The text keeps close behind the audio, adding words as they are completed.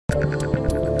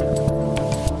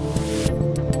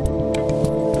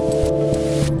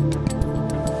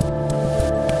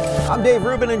I'm Dave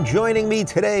Rubin, and joining me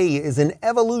today is an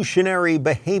evolutionary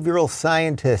behavioral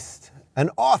scientist, an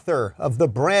author of the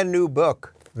brand new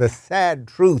book, The Sad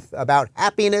Truth About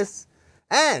Happiness,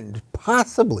 and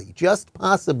possibly, just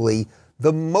possibly,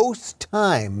 the most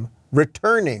time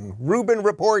returning Rubin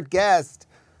Report guest,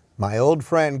 my old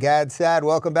friend Saad.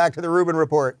 Welcome back to the Rubin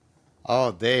Report.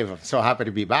 Oh, Dave, I'm so happy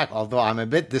to be back, although I'm a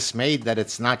bit dismayed that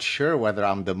it's not sure whether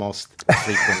I'm the most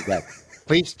frequent guest.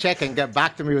 Please check and get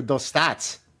back to me with those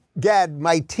stats. Gad,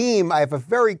 my team, I have a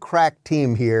very cracked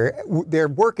team here. They're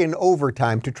working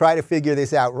overtime to try to figure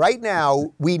this out. Right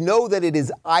now, we know that it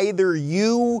is either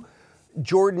you,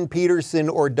 Jordan Peterson,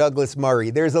 or Douglas Murray.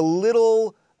 There's a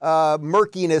little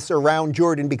murkiness around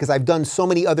Jordan because I've done so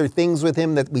many other things with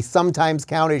him that we sometimes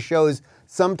count as shows,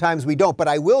 sometimes we don't. But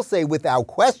I will say without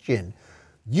question,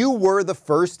 you were the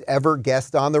first ever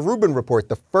guest on the Rubin Report.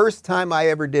 The first time I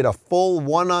ever did a full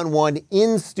one-on-one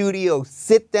in-studio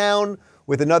sit-down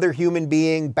with another human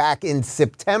being back in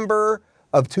September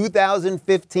of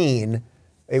 2015.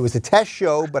 It was a test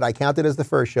show, but I counted as the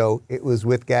first show. It was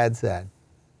with Saad.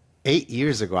 8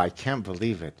 years ago, I can't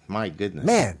believe it. My goodness.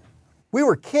 Man, we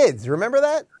were kids. Remember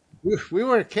that? We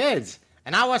were kids,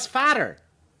 and I was fatter.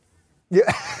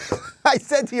 Yeah. I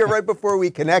said to you right before we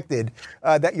connected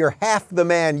that you're half the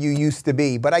man you used to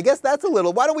be. But I guess that's a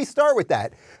little, why don't we start with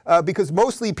that? Because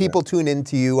mostly people tune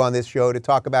into you on this show to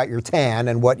talk about your tan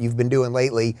and what you've been doing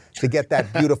lately to get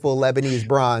that beautiful Lebanese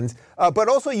bronze. But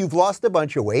also you've lost a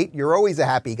bunch of weight. You're always a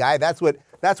happy guy. That's what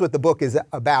the book is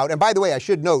about. And by the way, I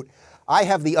should note, I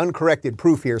have the uncorrected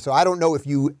proof here, so I don't know if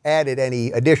you added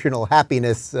any additional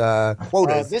happiness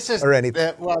quotas or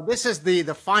anything. This is the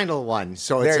final one,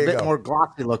 so it's a bit more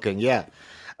glossy looking, yeah.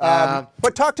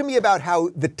 But talk to me about how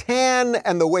the tan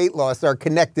and the weight loss are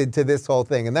connected to this whole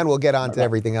thing, and then we'll get on to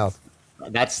everything else.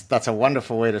 That's a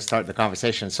wonderful way to start the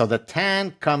conversation. So the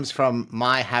tan comes from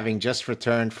my having just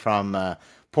returned from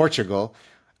Portugal,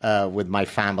 with my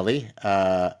family.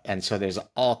 And so there's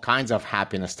all kinds of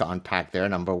happiness to unpack there.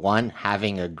 Number one,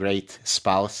 having a great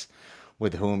spouse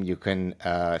with whom you can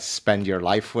spend your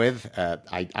life with.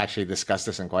 I actually discussed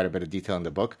this in quite a bit of detail in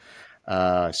the book.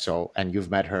 And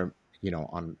you've met her,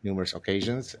 on numerous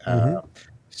occasions.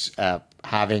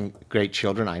 Having great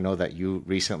children. I know that you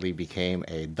recently became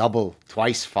a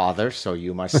twice father, so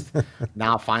you must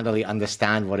now finally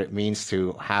understand what it means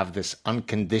to have this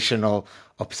unconditional,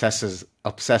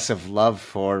 obsessive love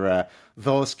for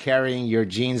those carrying your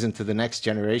genes into the next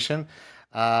generation.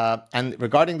 And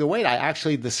regarding the weight, I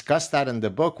actually discussed that in the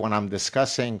book when I'm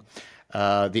discussing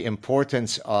the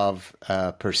importance of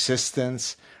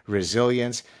persistence,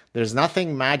 resilience. There's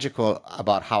nothing magical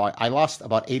about how I lost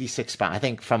about 86 pounds. I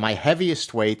think from my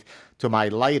heaviest weight to my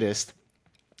lightest,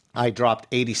 I dropped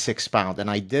 86 pounds. And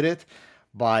I did it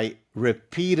by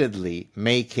repeatedly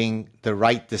making the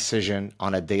right decision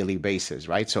on a daily basis,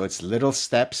 right? So it's little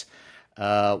steps.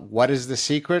 What is the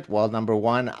secret? Well, number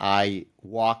one, I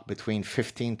walk between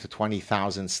 15 to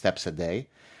 20,000 steps a day.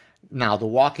 Now, the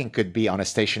walking could be on a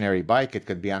stationary bike. It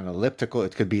could be on an elliptical.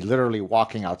 It could be literally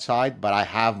walking outside. But I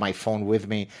have my phone with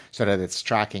me so that it's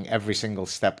tracking every single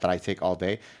step that I take all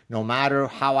day. No matter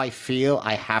how I feel,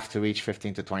 I have to reach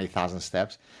 15 to 20,000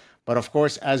 steps. But of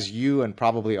course, as you and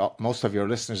probably most of your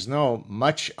listeners know,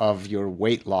 much of your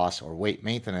weight loss or weight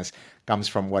maintenance comes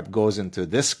from what goes into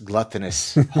this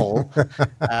gluttonous hole.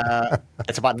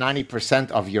 It's about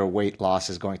 90% of your weight loss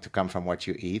is going to come from what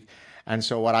you eat. And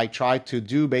so what I try to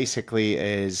do basically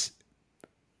is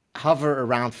hover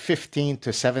around 15 to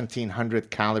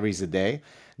 1,700 calories a day.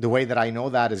 The way that I know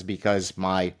that is because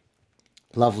my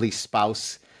lovely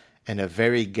spouse, in a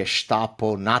very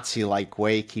Gestapo Nazi-like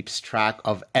way, keeps track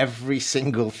of every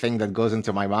single thing that goes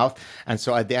into my mouth. And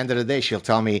so at the end of the day, she'll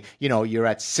tell me, you're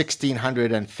at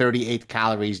 1,638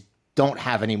 calories, don't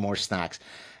have any more snacks.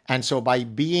 And so by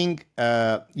being,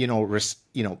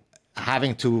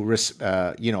 having to,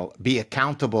 be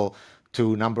accountable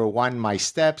to, number one, my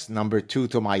steps, number two,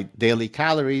 to my daily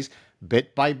calories,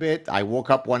 bit by bit, I woke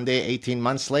up one day 18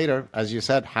 months later, as you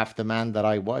said, half the man that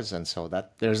I was. And so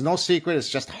that there's no secret. It's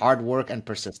just hard work and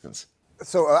persistence.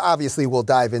 So obviously we'll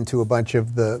dive into a bunch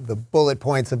of the bullet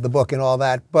points of the book and all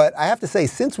that. But I have to say,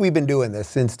 since we've been doing this,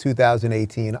 since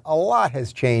 2018, a lot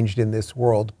has changed in this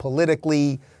world,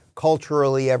 politically,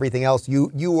 culturally, everything else.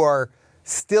 You are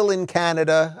still in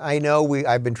Canada. I know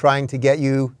I've been trying to get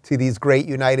you to these great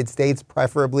United States,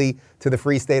 preferably to the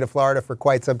free state of Florida, for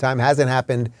quite some time. Hasn't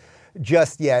happened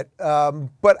just yet.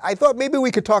 But I thought maybe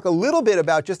we could talk a little bit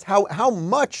about just how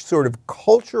much sort of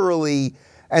culturally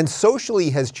and socially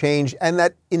has changed, and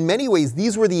that in many ways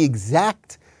these were the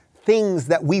exact things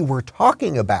that we were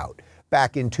talking about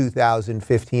back in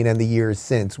 2015 and the years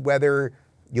since, whether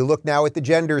You look now at the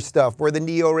gender stuff or the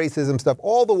neo-racism stuff,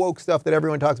 all the woke stuff that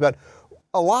everyone talks about.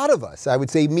 A lot of us, I would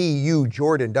say me, you,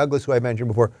 Jordan, Douglas, who I mentioned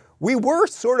before, we were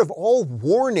sort of all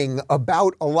warning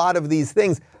about a lot of these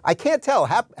things. I can't tell.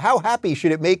 How happy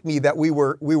should it make me that we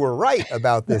were right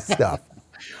about this stuff?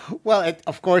 Well,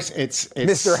 of course, it's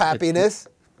Mr. Happiness.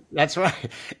 That's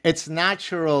right. It's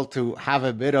natural to have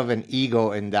a bit of an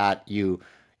ego in that you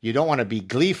don't want to be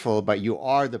gleeful, but you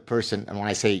are the person. And when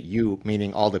I say you,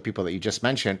 meaning all the people that you just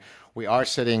mentioned, we are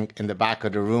sitting in the back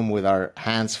of the room with our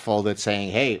hands folded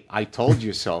saying, hey, I told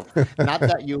you so. Not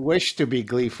that you wish to be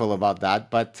gleeful about that,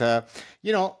 but,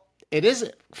 it is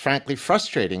frankly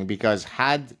frustrating because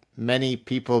had many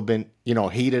people been,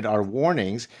 heeded our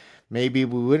warnings, maybe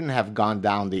we wouldn't have gone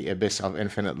down the abyss of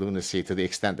infinite lunacy to the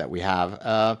extent that we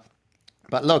have.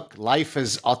 But look, life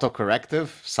is autocorrective.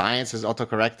 Science is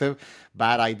autocorrective.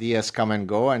 Bad ideas come and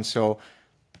go. And so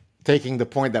taking the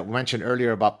point that we mentioned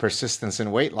earlier about persistence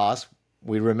in weight loss,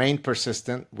 we remain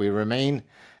persistent. We remain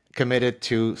committed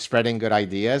to spreading good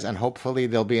ideas. And hopefully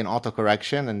there'll be an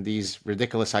autocorrection and these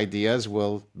ridiculous ideas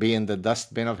will be in the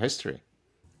dustbin of history.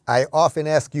 I often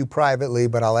ask you privately,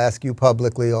 but I'll ask you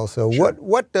publicly also. Sure.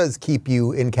 What does keep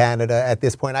you in Canada at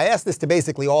this point? I ask this to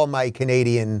basically all my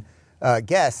Canadian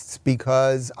guests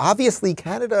because obviously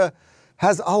Canada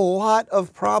has a lot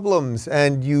of problems,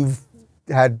 and you've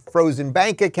had frozen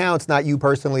bank accounts, not you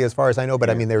personally as far as I know, but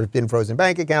I mean there have been frozen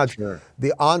bank accounts. Sure.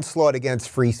 The onslaught against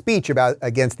free speech,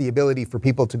 against the ability for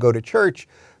people to go to church.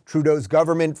 Trudeau's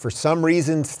government, for some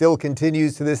reason, still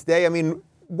continues to this day. I mean,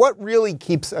 what really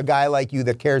keeps a guy like you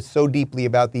that cares so deeply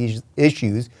about these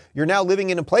issues? You're now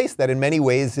living in a place that in many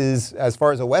ways is, as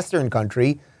far as a Western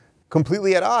country,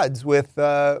 completely at odds with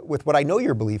what I know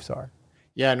your beliefs are.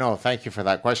 Yeah, no, thank you for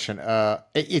that question.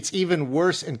 It's even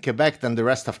worse in Quebec than the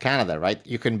rest of Canada, right?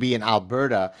 You can be in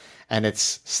Alberta and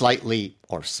it's slightly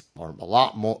or a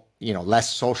lot more, less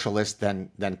socialist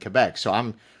than Quebec. So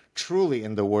I'm truly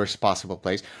in the worst possible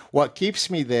place. What keeps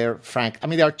me there, Frank, I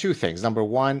mean, there are two things. Number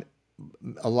one,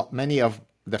 many of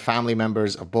the family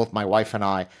members of both my wife and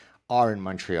I are in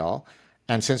Montreal.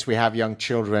 And since we have young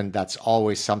children, that's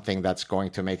always something that's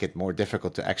going to make it more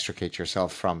difficult to extricate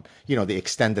yourself from, the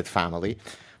extended family.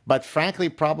 But frankly,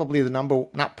 definitely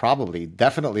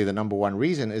the number one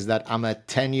reason is that I'm a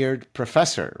tenured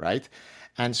professor, right?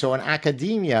 And so in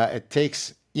academia, it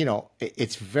takes,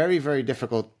 it's very, very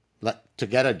difficult to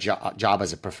get a job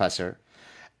as a professor.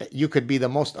 You could be the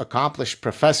most accomplished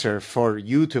professor. For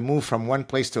you to move from one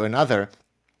place to another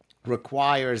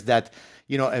requires that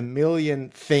a million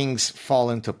things fall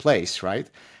into place, right?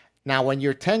 Now, when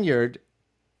you're tenured,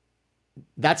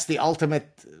 that's the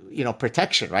ultimate,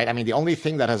 protection, right? I mean, the only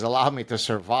thing that has allowed me to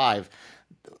survive,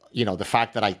 the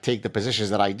fact that I take the positions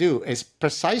that I do is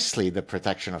precisely the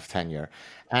protection of tenure.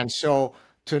 And so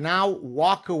to now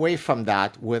walk away from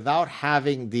that without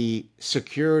having the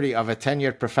security of a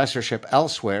tenured professorship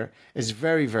elsewhere is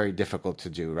very, very difficult to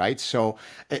do, right? So,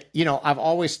 I've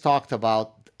always talked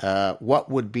about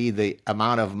what would be the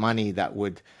amount of money that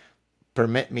would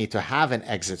permit me to have an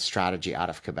exit strategy out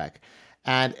of Quebec.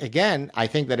 And again, I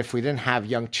think that if we didn't have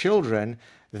young children,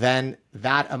 then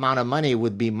that amount of money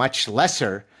would be much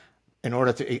lesser in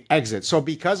order to exit. So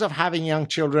because of having young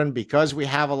children, because we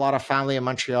have a lot of family in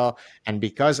Montreal, and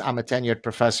because I'm a tenured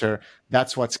professor,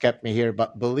 that's what's kept me here.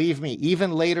 But believe me,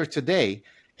 even later today,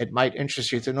 it might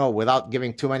interest you to know, without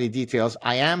giving too many details,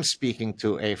 I am speaking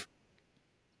to a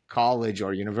college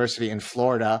or university in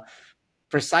Florida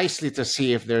precisely to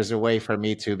see if there's a way for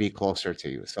me to be closer to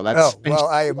you. So that's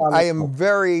I am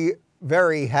very,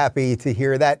 very happy to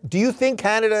hear that. Do you think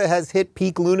Canada has hit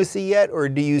peak lunacy yet, or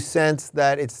do you sense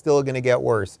that it's still going to get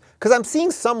worse? Because I'm seeing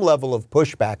some level of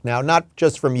pushback now, not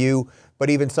just from you, but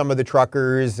even some of the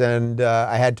truckers. And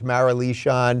I had Tamara Leash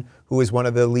on, who is one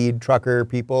of the lead trucker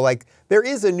people. Like, there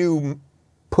is a new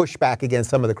pushback against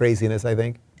some of the craziness, I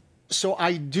think. So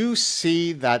I do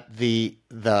see that the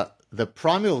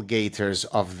promulgators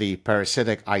of the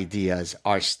parasitic ideas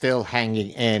are still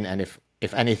hanging in, and if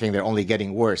anything, they're only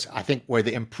getting worse. I think where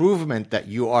the improvement that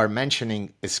you are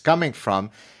mentioning is coming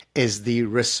from is the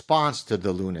response to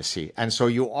the lunacy. And so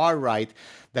you are right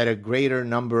that a greater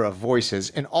number of voices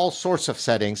in all sorts of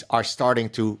settings are starting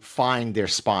to find their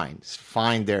spines,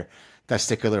 find their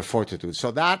testicular fortitude.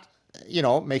 So that,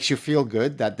 makes you feel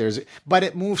good that but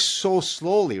it moves so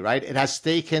slowly, right? It has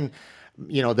taken,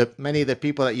 many of the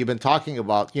people that you've been talking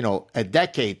about, a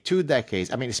decade, 2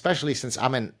 decades. I mean, especially since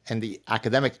I'm in the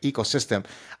academic ecosystem,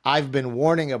 I've been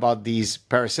warning about these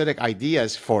parasitic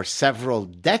ideas for several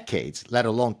decades, let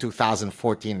alone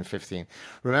 2014 and 15.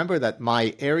 Remember that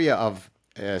my area of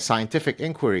scientific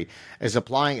inquiry is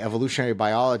applying evolutionary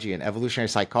biology and evolutionary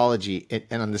psychology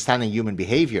and understanding human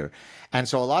behavior. And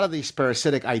so a lot of these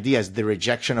parasitic ideas, the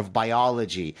rejection of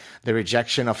biology, the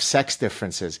rejection of sex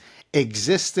differences,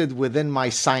 existed within my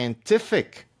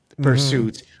scientific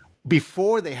pursuits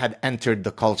before they had entered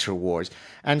the culture wars.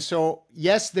 And so,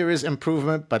 yes, there is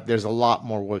improvement, but there's a lot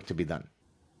more work to be done.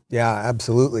 Yeah,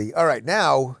 absolutely. All right,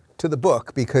 now to the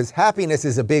book, because happiness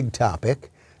is a big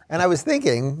topic. And I was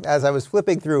thinking, as I was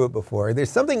flipping through it before, there's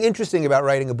something interesting about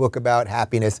writing a book about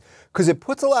happiness because it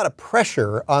puts a lot of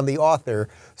pressure on the author,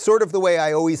 sort of the way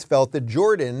I always felt that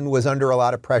Jordan was under a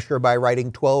lot of pressure by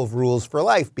writing 12 Rules for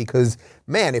Life. Because,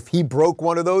 man, if he broke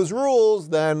one of those rules,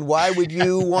 then why would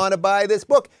you want to buy this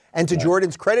book? And to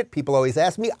Jordan's credit, people always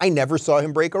ask me, I never saw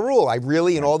him break a rule. I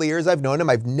really, in all the years I've known him,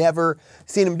 I've never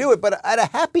seen him do it. But at a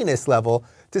happiness level,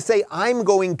 to say I'm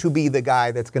going to be the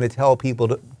guy that's going to tell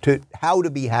people to how to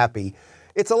be happy,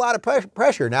 it's a lot of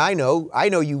pressure. Now, I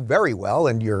know you very well,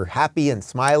 and you're happy and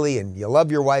smiley, and you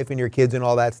love your wife and your kids and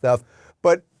all that stuff.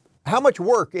 But how much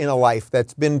work in a life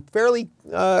that's been fairly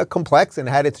complex and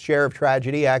had its share of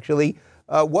tragedy, actually,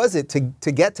 was it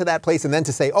to get to that place and then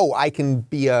to say, oh, I can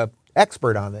be a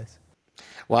expert on this?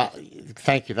 Well,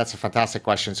 thank you. That's a fantastic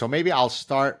question. So maybe I'll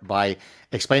start by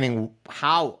explaining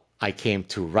how I came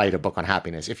to write a book on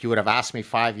happiness. If you would have asked me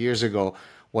 5 years ago,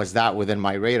 was that within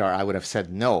my radar? I would have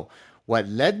said no. What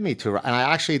led me to, and I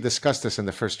actually discussed this in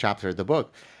the first chapter of the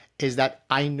book, is that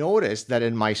I noticed that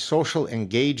in my social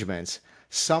engagements,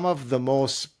 some of the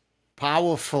most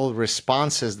powerful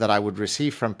responses that I would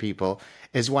receive from people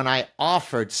is when I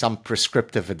offered some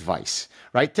prescriptive advice,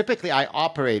 right? Typically, I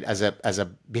operate as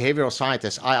a behavioral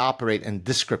scientist, I operate in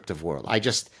descriptive world. I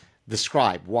just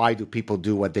describe why do people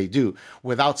do what they do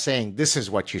without saying this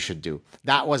is what you should do.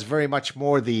 That was very much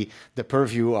more the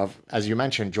purview of, as you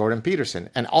mentioned, Jordan Peterson,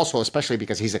 and also especially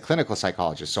because he's a clinical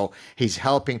psychologist. So he's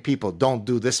helping people, don't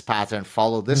do this pattern,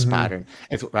 follow this pattern,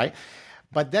 right?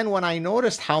 But then when I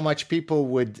noticed how much people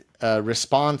would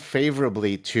respond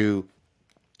favorably to,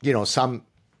 some,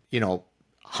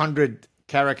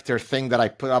 100-character thing that I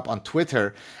put up on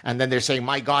Twitter, and then they're saying,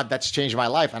 my God, that's changed my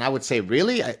life. And I would say,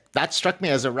 really? That struck me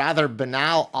as a rather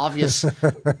banal, obvious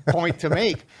point to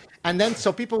make. And then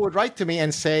so people would write to me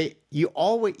and say, you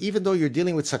always, even though you're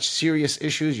dealing with such serious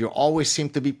issues, you always seem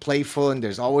to be playful and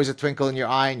there's always a twinkle in your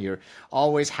eye and you're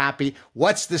always happy.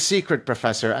 What's the secret,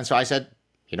 Professor? And so I said,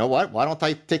 you know what? Why don't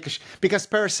I take because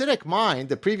Parasitic Mind,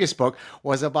 the previous book,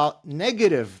 was about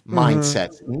negative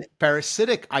mindsets,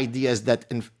 parasitic ideas that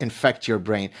infect your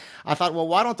brain. I thought, well,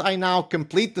 why don't I now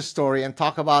complete the story and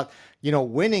talk about,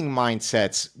 winning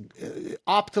mindsets,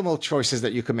 optimal choices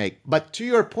that you can make. But to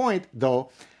your point, though,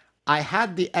 I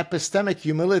had the epistemic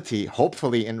humility,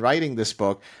 hopefully, in writing this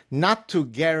book, not to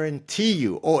guarantee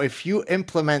you, if you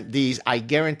implement these, I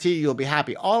guarantee you'll be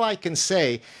happy. All I can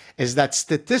say is that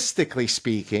statistically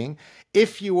speaking,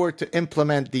 if you were to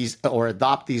implement these or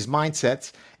adopt these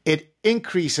mindsets, it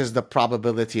increases the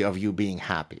probability of you being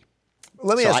happy.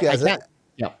 Let me ask you,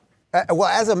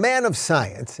 as a man of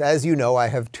science, as you know, I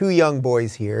have 2 young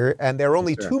boys here, and they're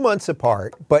only 2 months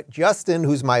apart. But Justin,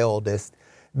 who's my oldest,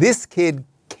 this kid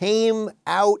came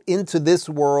out into this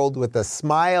world with a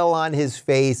smile on his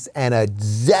face and a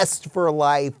zest for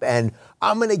life, and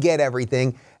I'm going to get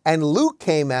everything. And Luke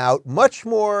came out much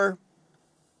more,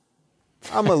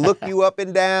 I'm going to look you up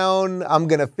and down, I'm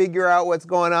going to figure out what's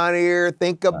going on here,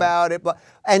 think about it.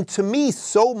 And to me,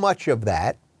 so much of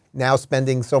that, now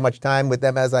spending so much time with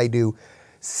them as I do,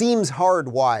 seems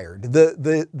hardwired.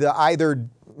 The either,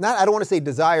 not, I don't want to say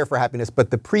desire for happiness,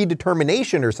 but the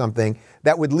predetermination or something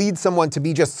that would lead someone to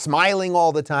be just smiling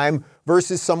all the time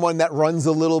versus someone that runs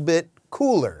a little bit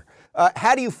cooler.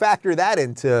 How do you factor that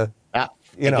into,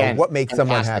 again, what makes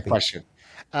someone happy? Question.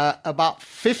 About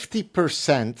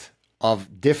 50%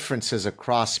 of differences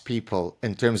across people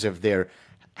in terms of their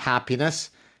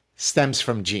happiness stems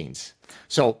from genes.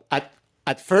 So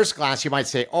at first glance, you might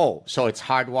say, so it's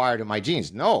hardwired in my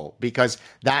genes. No, because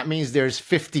that means there's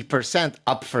 50%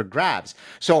 up for grabs.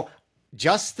 So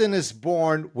Justin is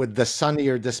born with the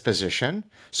sunnier disposition.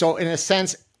 So in a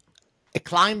sense,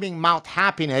 climbing Mount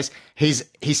Happiness, he's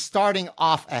starting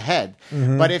off ahead.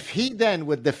 But if he then,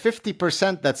 with the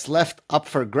 50% that's left up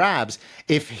for grabs,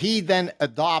 if he then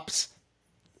adopts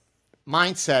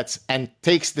mindsets and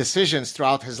takes decisions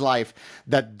throughout his life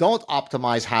that don't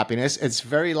optimize happiness, it's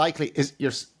very likely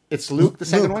it's Luke, the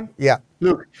second one? Yeah.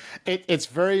 Luke. It's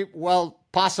very well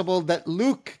possible that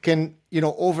Luke can,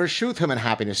 overshoot him in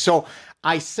happiness. So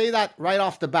I say that right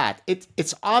off the bat.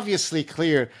 It's obviously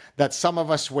clear that some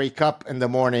of us wake up in the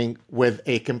morning with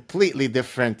a completely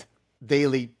different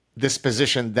daily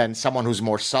disposition than someone who's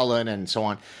more sullen and so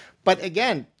on. But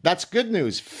again, that's good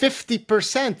news.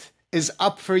 50% is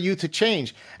up for you to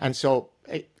change. And so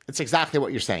it's exactly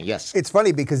what you're saying. Yes. It's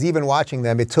funny because even watching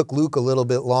them, it took Luke a little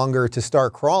bit longer to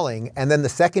start crawling. And then the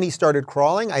second he started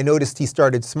crawling, I noticed he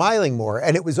started smiling more.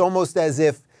 And it was almost as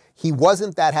if he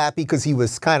wasn't that happy because he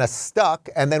was kind of stuck.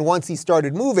 And then once he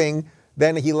started moving,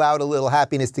 then he allowed a little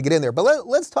happiness to get in there. But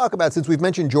let's talk about, since we've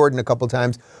mentioned Jordan a couple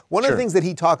times, one of the things that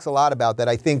he talks a lot about that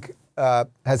I think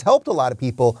has helped a lot of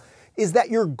people is that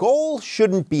your goal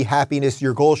shouldn't be happiness.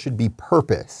 Your goal should be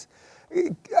purpose.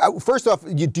 First off,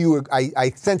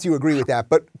 I sense you agree with that,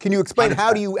 but can you explain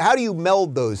how do you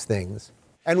meld those things,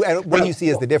 and what do you see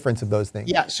as the difference of those things?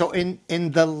 Yeah. So in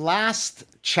the last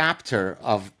chapter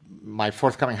of my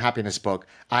forthcoming happiness book,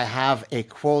 I have a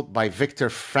quote by Viktor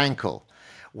Frankl,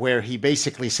 where he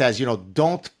basically says,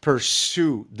 don't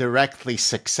pursue directly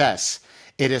success.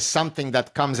 It is something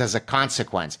that comes as a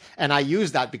consequence, and I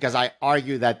use that because I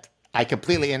argue that I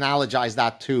completely analogize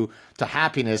that to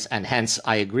happiness, and hence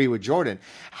I agree with Jordan.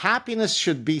 Happiness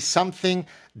should be something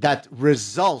that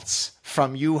results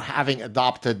from you having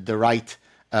adopted the right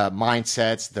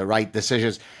mindsets, the right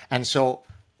decisions. And so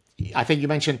I think you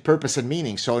mentioned purpose and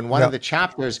meaning. So in one of the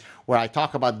chapters where I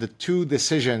talk about the two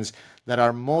decisions that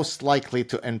are most likely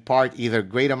to impart either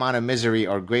great amount of misery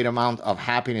or great amount of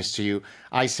happiness to you,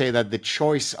 I say that the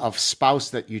choice of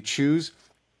spouse that you choose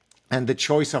and the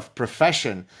choice of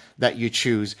profession that you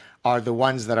choose are the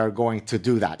ones that are going to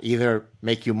do that, either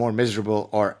make you more miserable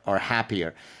or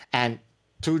happier. And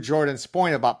to Jordan's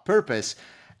point about purpose,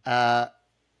 I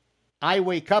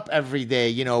wake up every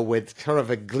day, with sort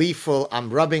of a gleeful, I'm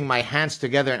rubbing my hands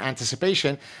together in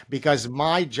anticipation because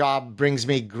my job brings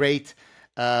me great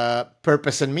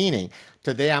purpose and meaning.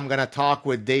 Today, I'm going to talk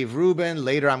with Dave Rubin.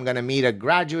 Later, I'm going to meet a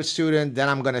graduate student. Then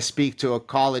I'm going to speak to a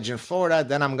college in Florida.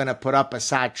 Then I'm going to put up a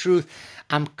sad truth.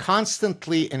 I'm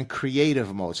constantly in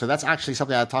creative mode. So that's actually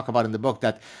something I talk about in the book,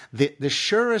 that the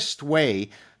surest way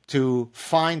to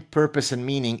find purpose and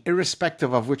meaning,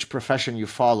 irrespective of which profession you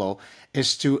follow,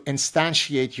 is to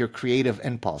instantiate your creative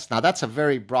impulse. Now, that's a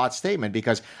very broad statement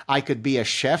because I could be a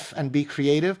chef and be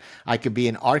creative. I could be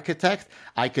an architect.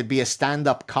 I could be a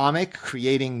stand-up comic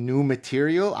creating new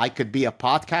material. I could be a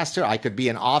podcaster. I could be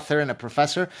an author and a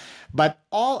professor. But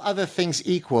all other things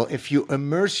equal, if you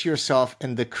immerse yourself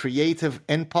in the creative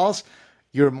impulse,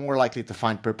 you're more likely to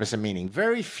find purpose and meaning.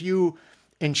 Very few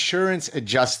insurance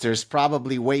adjusters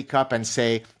probably wake up and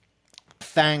say,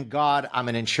 thank God I'm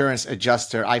an insurance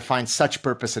adjuster. I find such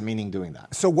purpose and meaning doing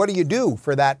that. So what do you do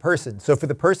for that person? So for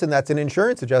the person that's an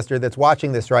insurance adjuster that's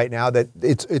watching this right now, that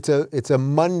it's a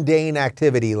mundane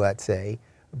activity, let's say.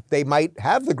 They might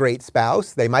have the great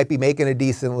spouse, they might be making a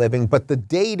decent living, but the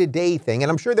day-to-day thing, and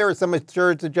I'm sure there are some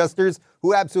insurance adjusters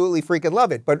who absolutely freaking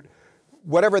love it, but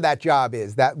whatever that job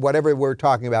is, that whatever we're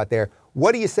talking about there,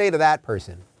 what do you say to that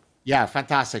person? Yeah,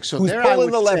 fantastic. So who's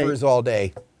pulling the levers all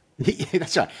day?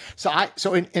 That's right.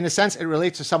 So in a sense, it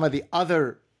relates to some of the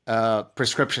other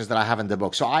prescriptions that I have in the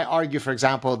book. So I argue, for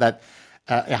example, that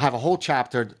I have a whole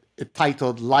chapter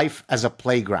titled Life as a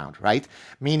Playground, right?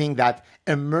 Meaning that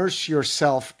immerse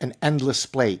yourself in endless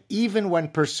play, even when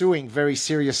pursuing very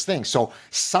serious things. So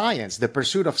science, the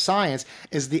pursuit of science,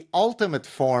 is the ultimate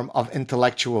form of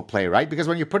intellectual play, right? Because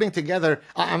when you're putting together,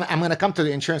 I'm going to come to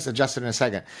the insurance adjuster in a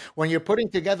second. When you're putting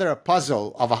together a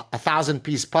puzzle of a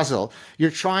 1,000-piece puzzle,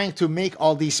 you're trying to make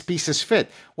all these pieces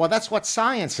fit. Well, that's what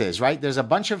science is, right? There's a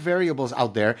bunch of variables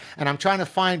out there, and I'm trying to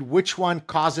find which one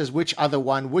causes which other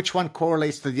one, which one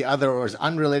correlates to the other or is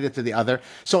unrelated to the other.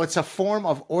 So it's a form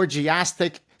of orgiastic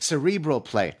cerebral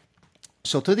play.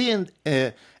 So to the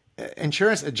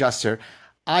insurance adjuster,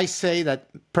 I say that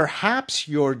perhaps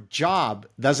your job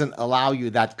doesn't allow you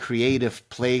that creative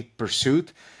play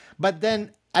pursuit, but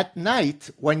then at night,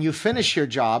 when you finish your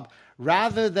job,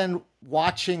 rather than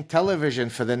watching television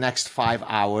for the next 5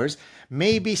 hours,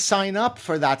 maybe sign up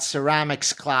for that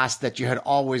ceramics class that you had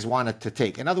always wanted to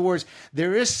take. In other words,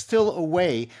 there is still a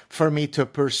way for me to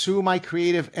pursue my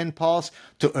creative impulse,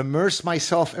 to immerse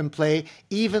myself in play,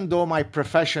 even though my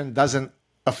profession doesn't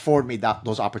afford me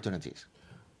those opportunities.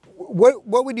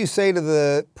 What would you say to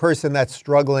the person that's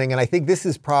struggling? And I think this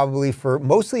is probably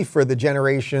mostly for the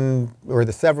generation or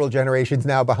the several generations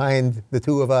now behind the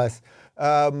two of us,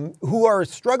 who are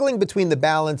struggling between the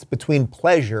balance between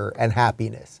pleasure and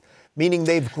happiness. Meaning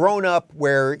they've grown up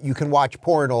where you can watch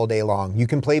porn all day long, you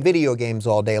can play video games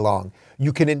all day long,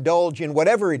 you can indulge in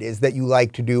whatever it is that you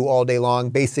like to do all day long,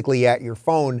 basically at your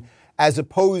phone, as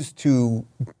opposed to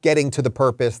getting to the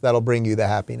purpose that'll bring you the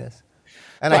happiness.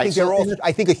 And right,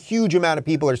 I think a huge amount of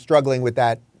people are struggling with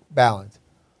that balance.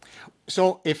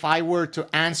 So if I were to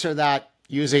answer that,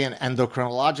 using an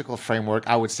endocrinological framework,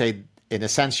 I would say, in a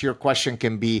sense, your question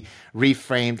can be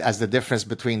reframed as the difference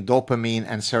between dopamine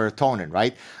and serotonin,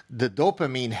 right? The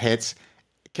dopamine hits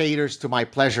caters to my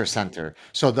pleasure center.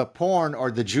 So the porn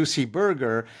or the juicy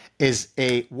burger is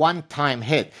a one-time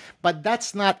hit, but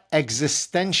that's not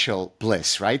existential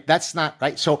bliss, right? That's not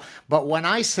right. So, but when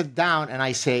I sit down and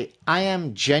I say, I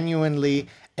am genuinely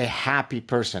a happy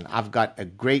person. I've got a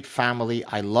great family.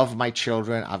 I love my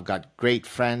children. I've got great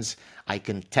friends. I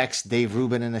can text Dave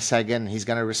Rubin in a second. He's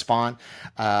going to respond.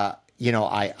 I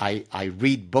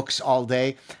read books all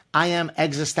day. I am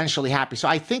existentially happy. So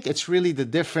I think it's really the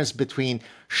difference between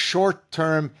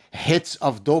short-term hits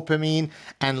of dopamine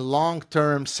and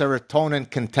long-term serotonin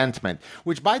contentment,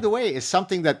 which, by the way, is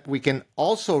something that we can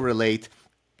also relate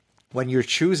when you're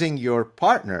choosing your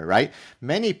partner, right?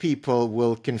 Many people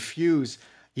will confuse,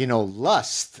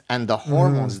 lust and the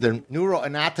hormones, the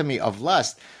neuroanatomy of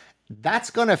lust.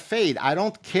 That's going to fade. I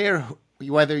don't care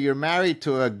whether you're married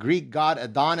to a Greek god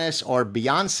Adonis or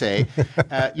Beyonce.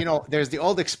 There's the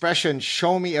old expression,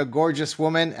 show me a gorgeous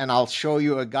woman and I'll show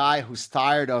you a guy who's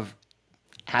tired of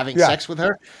having sex with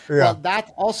her. Yeah. Well,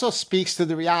 that also speaks to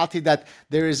the reality that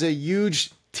there is a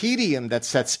huge tedium that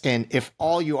sets in if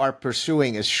all you are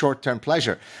pursuing is short-term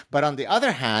pleasure. But on the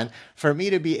other hand, for me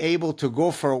to be able to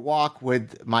go for a walk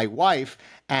with my wife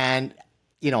and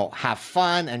have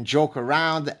fun and joke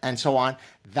around and so on,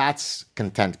 that's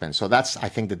contentment. So that's, I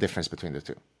think, the difference between the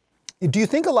two. Do you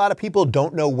think a lot of people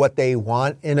don't know what they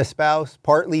want in a spouse,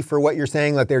 partly for what you're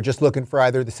saying, that they're just looking for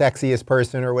either the sexiest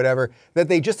person or whatever, that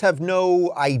they just have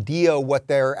no idea what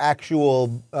their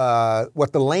actual,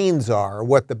 what the lanes are,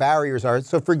 what the barriers are?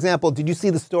 So, for example, did you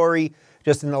see the story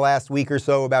just in the last week or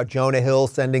so about Jonah Hill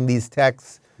sending these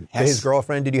texts to his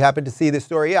girlfriend? Did you happen to see this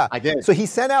story? Yeah. I did. So he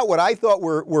sent out what I thought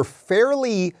were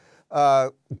fairly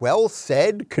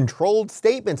well-said, controlled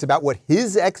statements about what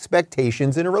his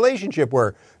expectations in a relationship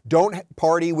were. Don't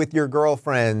party with your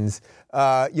girlfriends.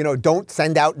 Don't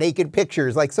send out naked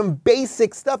pictures, like some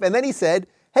basic stuff. And then he said,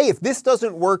 hey, if this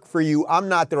doesn't work for you, I'm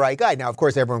not the right guy. Now, of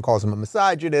course, everyone calls him a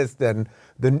misogynist and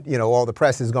all the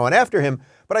press is going after him.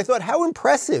 But I thought, how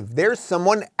impressive. There's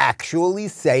someone actually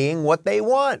saying what they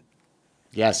want.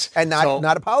 Yes. And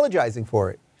not apologizing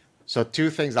for it. So two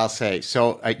things I'll say.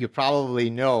 So you probably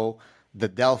know the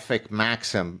Delphic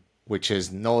maxim, which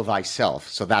is know thyself.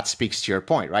 So that speaks to your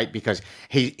point, right? Because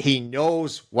he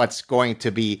knows what's going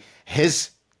to be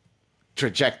his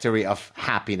trajectory of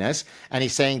happiness. And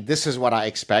he's saying, this is what I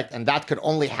expect. And that could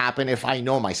only happen if I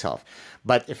know myself.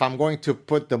 But if I'm going to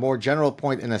put the more general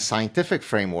point in a scientific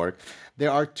framework,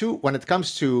 there are two, when it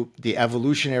comes to the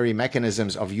evolutionary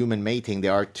mechanisms of human mating,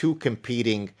 there are two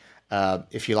competing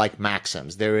if you like,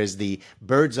 maxims. There is the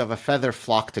birds of a feather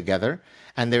flock together,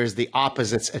 and there is the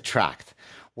opposites attract.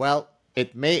 Well,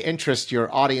 it may interest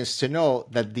your audience to know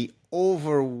that the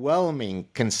overwhelming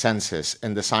consensus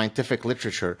in the scientific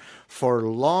literature for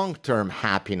long-term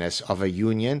happiness of a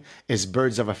union is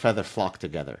birds of a feather flock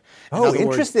together. Oh,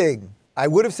 interesting. I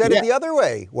would have said it the other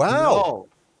way. Wow. No.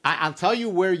 I'll tell you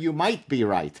where you might be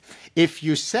right. If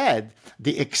you said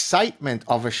the excitement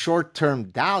of a short-term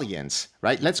dalliance,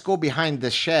 right? Let's go behind the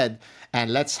shed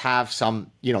and let's have some,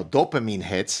 dopamine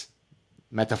hits,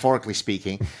 metaphorically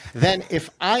speaking. Then if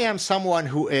I am someone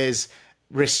who is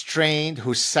restrained,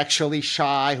 who's sexually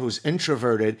shy, who's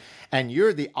introverted, and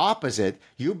you're the opposite,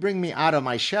 you bring me out of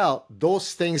my shell,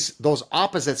 those things, those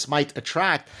opposites might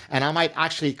attract, and I might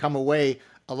actually come away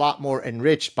a lot more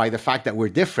enriched by the fact that we're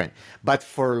different. But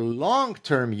for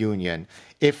long-term union,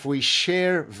 if we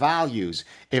share values,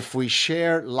 if we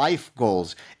share life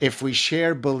goals, if we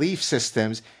share belief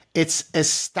systems, it's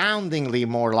astoundingly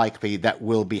more likely that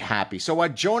we'll be happy. So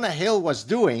what Jonah Hill was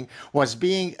doing was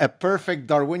being a perfect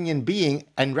Darwinian being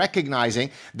and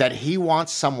recognizing that he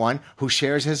wants someone who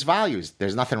shares his values.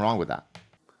 There's nothing wrong with that.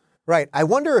 Right. I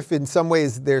wonder if in some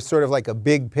ways there's sort of like a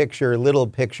big picture, little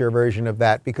picture version of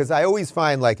that, because I always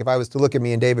find, like, if I was to look at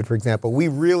me and David, for example, we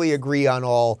really agree on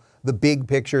all the big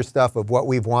picture stuff of what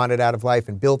we've wanted out of life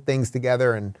and built things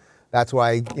together. And that's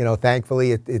why,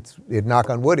 thankfully it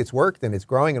knock on wood, it's worked and it's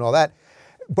growing and all that.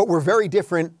 But we're very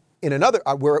different in another,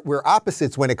 we're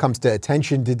opposites when it comes to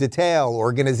attention to detail,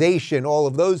 organization, all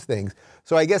of those things.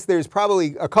 So I guess there's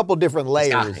probably a couple different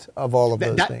layers of all of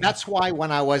those things. That's why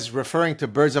when I was referring to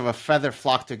birds of a feather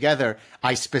flock together,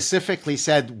 I specifically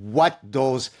said what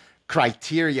those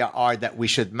criteria are that we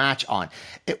should match on.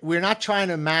 We're not trying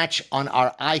to match on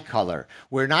our eye color.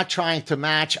 We're not trying to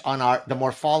match on the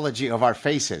morphology of our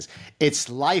faces. It's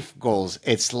life goals.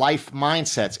 It's life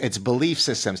mindsets. It's belief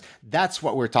systems. That's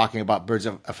what we're talking about, birds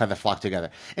of a feather flock together.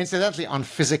 Incidentally, on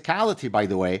physicality, by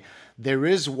the way, there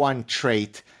is one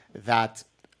trait that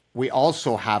we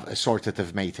also have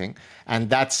assortative mating, and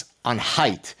that's on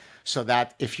height. So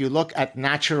that if you look at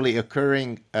naturally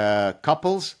occurring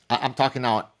couples, I'm talking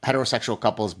now heterosexual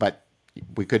couples, but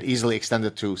we could easily extend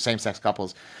it to same-sex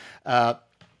couples.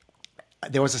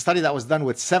 There was a study that was done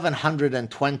with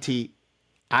 720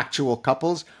 actual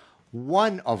couples,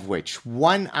 one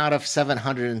out of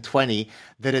 720,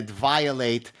 did it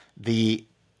violate the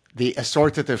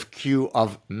assortative cue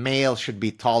of male should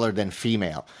be taller than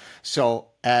female. So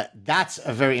that's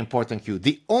a very important cue.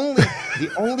 The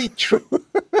only true.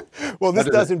 Well, this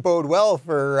doesn't bode well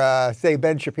for, say,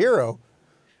 Ben Shapiro.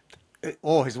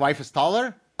 Oh, his wife is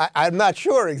taller? I'm not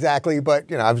sure exactly,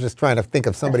 but I was just trying to think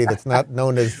of somebody that's not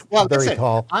known as very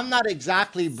tall. I'm not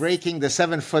exactly breaking the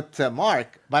 7-foot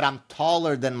mark, but I'm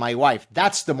taller than my wife.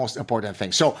 That's the most important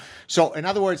thing. So in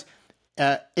other words,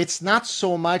 it's not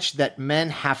so much that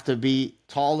men have to be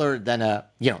taller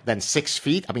than 6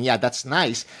 feet. I mean, yeah, that's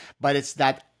nice, but it's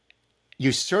that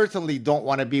you certainly don't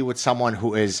want to be with someone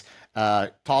who is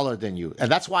taller than you.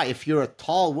 And that's why if you're a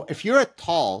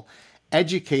tall,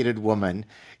 educated woman,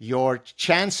 your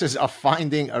chances of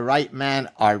finding a right man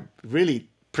are really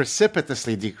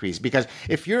precipitously decreased. Because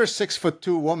if you're a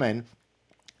 6'2" woman,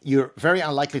 you're very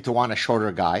unlikely to want a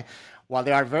shorter guy, while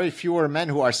there are very fewer men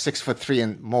who are 6'3"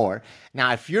 and more.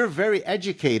 Now, if you're very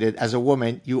educated as a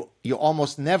woman, you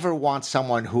almost never want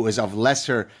someone who is of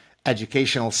lesser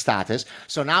educational status.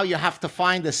 So now you have to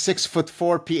find a 6'4"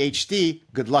 PhD.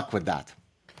 Good luck with that.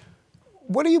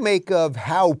 What do you make of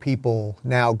how people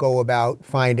now go about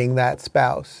finding that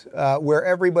spouse, where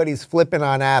everybody's flipping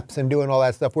on apps and doing all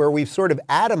that stuff, where we've sort of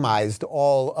atomized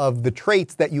all of the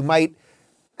traits that you might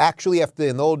actually have to,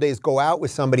 in the old days, go out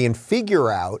with somebody and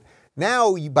figure out?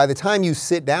 Now, by the time you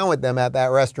sit down with them at that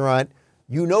restaurant,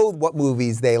 you know what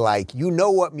movies they like, you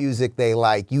know what music they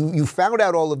like, you found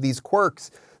out all of these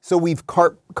quirks. So we've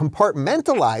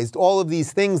compartmentalized all of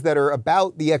these things that are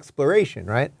about the exploration,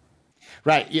 right?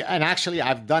 Right. Yeah, and actually,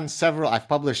 I've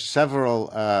published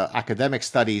several academic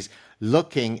studies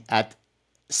looking at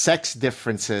sex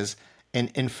differences in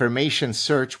information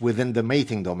search within the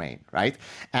mating domain, right?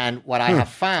 And what I have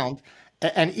found,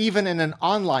 and even in an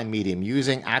online medium,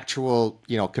 using actual,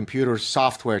 computer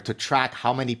software to track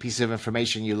how many pieces of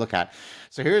information you look at.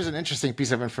 So here's an interesting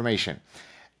piece of information.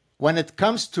 When it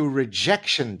comes to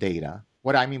rejection data,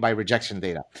 what do I mean by rejection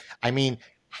data? I mean,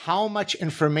 how much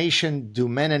information do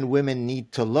men and women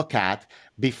need to look at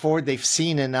before they've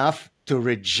seen enough to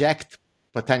reject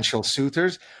potential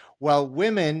suitors? Well,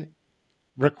 women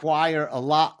require a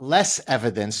lot less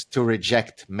evidence to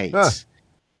reject mates.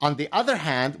 On the other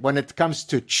hand, when it comes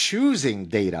to choosing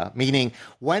data, meaning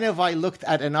when have I looked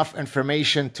at enough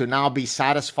information to now be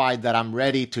satisfied that I'm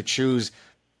ready to choose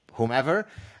whomever,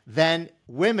 then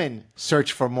women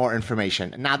search for more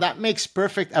information. Now, that makes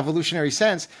perfect evolutionary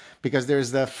sense because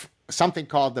there's something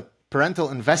called the parental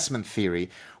investment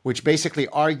theory, which basically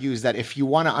argues that if you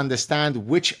want to understand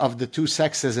which of the two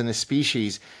sexes in a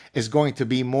species is going to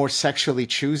be more sexually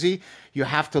choosy, you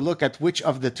have to look at which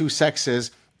of the two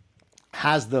sexes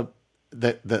has the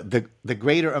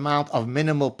greater amount of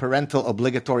minimal parental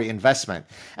obligatory investment.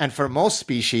 And for most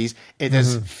species, it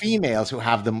is females who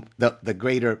have the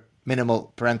greater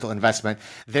minimal parental investment.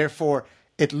 Therefore,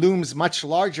 it looms much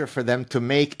larger for them to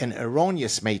make an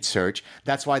erroneous mate search.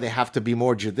 That's why they have to be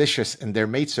more judicious in their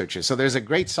mate searches. So there's a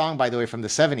great song, by the way, from the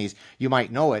 70s, you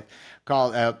might know it,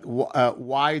 called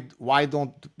why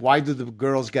do the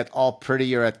girls get all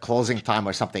prettier at closing time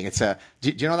or something? Do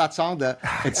you know that song?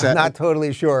 I'm not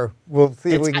totally sure. We'll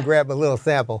see if we can grab a little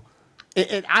sample.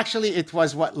 It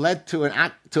was what led to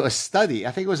a study.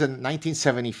 I think it was a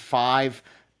 1975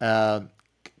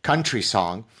 country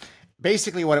song.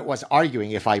 Basically what it was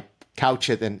arguing, if I couch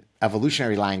it in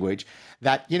evolutionary language,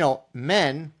 that,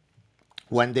 men,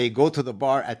 when they go to the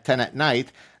bar at 10 at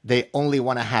night, they only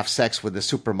want to have sex with the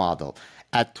supermodel.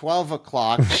 At 12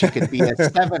 o'clock, she could be a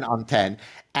 7 on 10.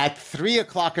 At 3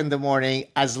 o'clock in the morning,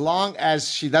 as long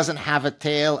as she doesn't have a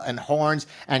tail and horns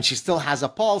and she still has a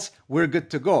pulse, we're good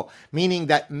to go. Meaning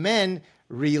that men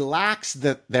relax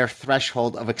their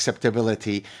threshold of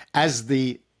acceptability as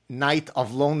the night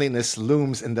of loneliness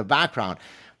looms in the background.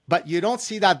 But you don't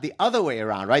see that the other way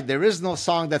around, right? There is no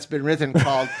song that's been written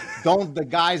called Don't the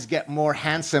Guys Get More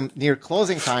Handsome Near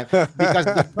Closing Time, because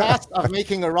the cost of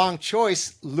making a wrong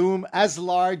choice loom as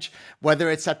large, whether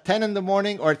it's at 10 in the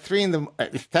morning or 10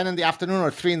 in the afternoon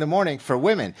or 3 in the morning for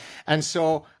women. And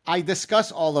so I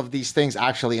discuss all of these things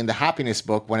actually in the happiness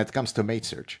book when it comes to mate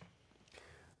search.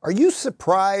 Are you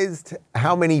surprised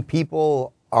how many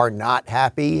people are not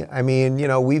happy? I mean,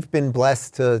 we've been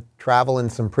blessed to travel in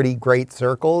some pretty great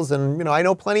circles. And, I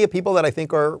know plenty of people that I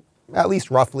think are, at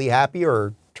least roughly happy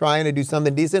or trying to do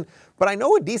something decent. But I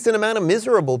know a decent amount of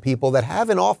miserable people that have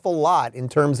an awful lot in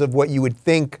terms of what you would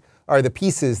think are the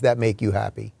pieces that make you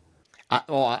happy.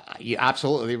 You're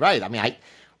absolutely right. I mean,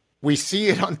 we see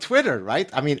it on Twitter, right?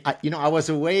 I mean, I was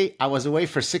away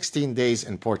for 16 days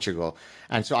in Portugal,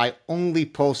 and so I only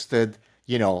posted,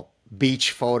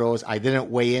 beach photos. I didn't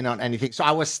weigh in on anything, so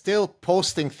I was still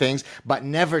posting things, but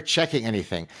never checking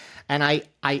anything. And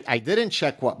I didn't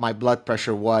check what my blood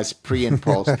pressure was pre and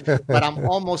post, but I'm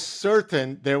almost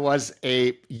certain there was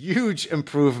a huge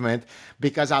improvement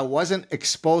because I wasn't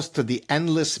exposed to the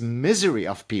endless misery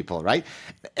of people, right?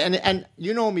 And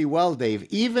you know me well, Dave,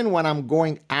 even when I'm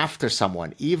going after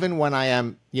someone, even when I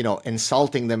am,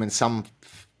 insulting them in some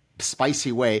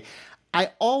spicy way,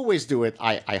 I always do it,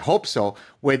 I hope so,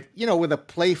 with a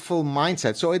playful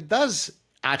mindset. So it does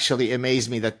actually amaze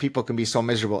me that people can be so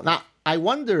miserable. Now, I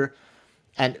wonder,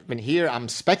 and here I'm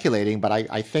speculating, but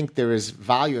I think there is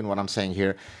value in what I'm saying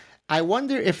here. I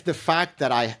wonder if the fact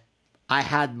that I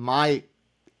had my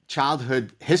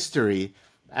childhood history,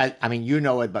 I mean, you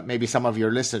know it, but maybe some of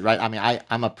your listeners, right? I mean,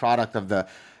 I'm a product of the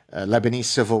Lebanese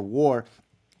Civil War.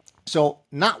 So,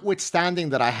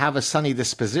 notwithstanding that I have a sunny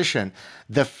disposition,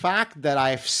 the fact that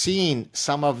I've seen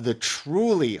some of the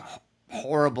truly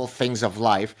horrible things of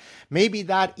life, maybe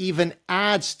that even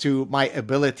adds to my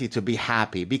ability to be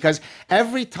happy. Because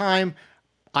every time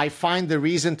I find the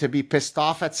reason to be pissed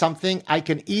off at something, I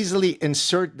can easily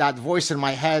insert that voice in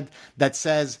my head that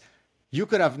says, you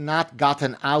could have not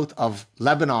gotten out of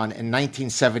Lebanon in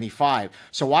 1975.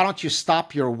 So why don't you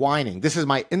stop your whining? This is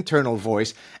my internal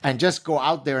voice, and just go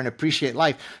out there and appreciate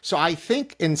life. So I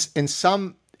think in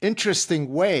some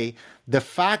interesting way, the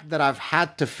fact that I've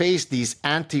had to face these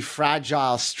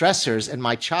anti-fragile stressors in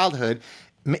my childhood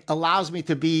allows me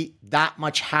to be that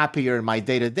much happier in my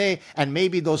day-to-day. And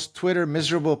maybe those Twitter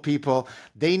miserable people,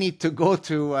 they need to go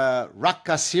to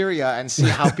Raqqa, Syria, and see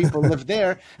how people live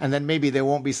there, and then maybe they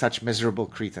won't be such miserable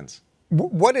cretins.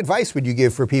 What advice would you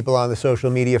give for people on the social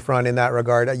media front in that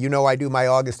regard? I do my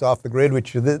August Off the Grid,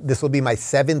 which this will be my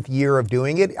 7th year of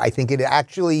doing it. I think it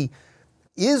actually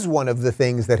is one of the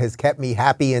things that has kept me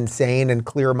happy and sane and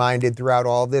clear-minded throughout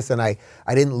all of this. And I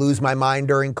didn't lose my mind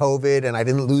during COVID, and I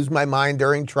didn't lose my mind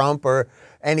during Trump or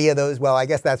any of those. Well, I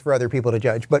guess that's for other people to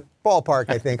judge. But ballpark,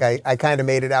 I think I kind of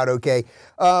made it out okay.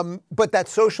 But that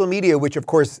social media, which of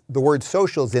course the word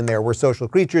social's in there. We're social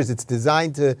creatures. It's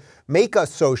designed to make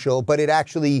us social, but it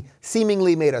actually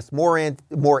seemingly made us more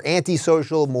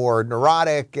antisocial, more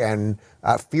neurotic, and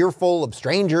fearful of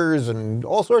strangers and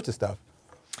all sorts of stuff.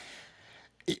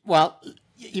 Well,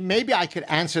 maybe I could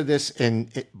answer this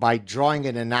by drawing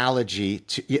an analogy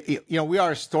to, we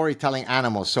are storytelling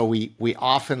animals, so we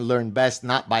often learn best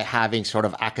not by having sort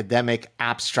of academic,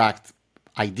 abstract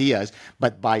ideas,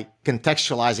 but by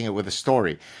contextualizing it with a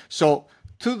story. So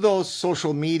to those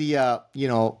social media,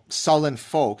 sullen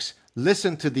folks,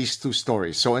 listen to these two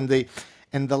stories. So in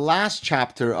the last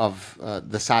chapter of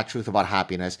The Sad Truth About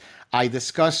Happiness, I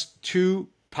discussed two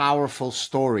powerful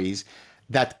stories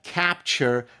that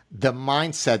capture the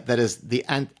mindset that is the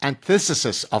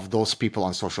antithesis of those people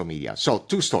on social media. So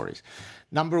 2 stories.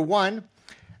 Number 1,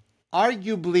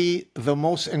 arguably the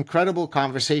most incredible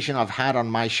conversation I've had on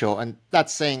my show, and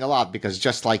that's saying a lot because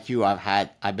just like you,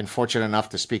 I've been fortunate enough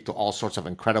to speak to all sorts of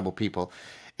incredible people,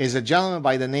 is a gentleman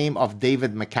by the name of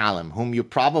David McCallum, whom you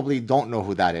probably don't know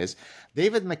who that is.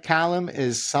 David McCallum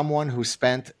is someone who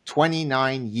spent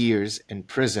 29 years in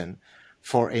prison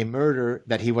for a murder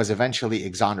that he was eventually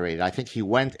exonerated. I think he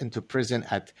went into prison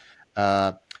at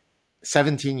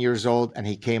 17 years old, and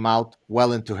he came out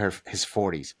well into his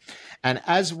 40s. And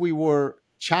as we were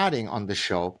chatting on the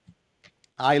show,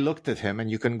 I looked at him, and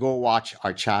you can go watch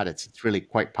our chat. It's really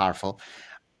quite powerful.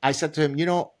 I said to him,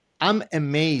 I'm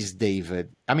amazed,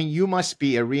 David. I mean, you must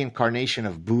be a reincarnation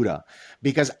of Buddha,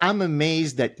 because I'm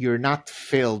amazed that you're not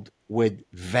filled with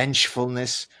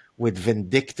vengefulness, with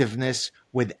vindictiveness,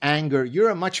 with anger. You're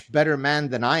a much better man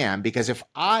than I am, because if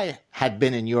I had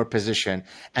been in your position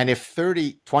and if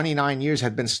 29 years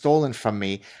had been stolen from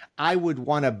me, I would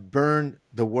want to burn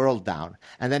the world down.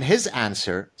 And then his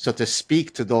answer, so to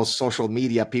speak to those social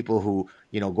media people who,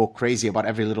 go crazy about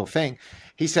every little thing,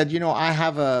 he said, I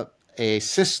have a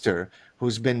sister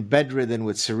who's been bedridden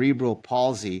with cerebral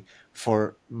palsy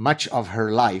for much of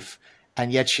her life,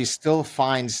 and yet she still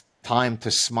finds time to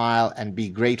smile and be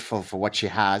grateful for what she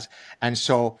has. And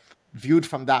so viewed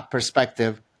from that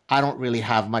perspective, I don't really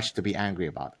have much to be angry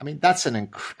about. I mean, that's an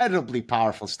incredibly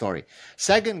powerful story.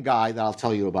 Second guy that I'll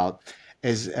tell you about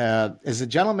is a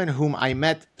gentleman whom I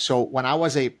met. So when I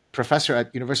was a professor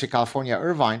at University of California,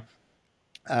 Irvine,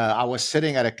 I was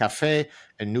sitting at a cafe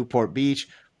in Newport Beach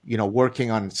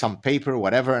working on some paper,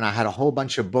 whatever, and I had a whole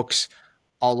bunch of books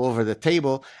all over the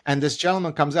table. And this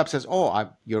gentleman comes up, says, "Oh,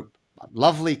 your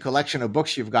lovely collection of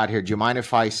books you've got here. Do you mind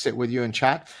if I sit with you and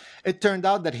chat?" It turned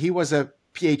out that he was a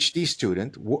PhD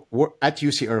student at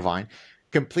UC Irvine,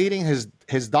 completing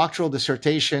his doctoral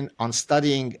dissertation on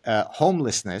studying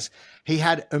homelessness. He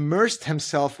had immersed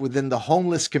himself within the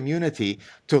homeless community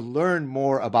to learn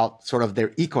more about sort of their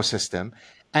ecosystem.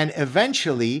 And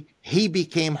eventually he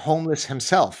became homeless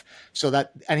himself.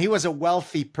 And he was a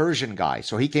wealthy Persian guy.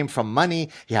 So he came from money.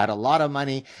 He had a lot of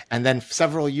money. And then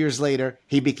several years later,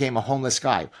 he became a homeless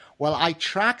guy. Well, I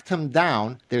tracked him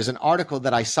down. There's an article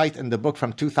that I cite in the book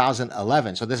from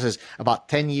 2011. So this is about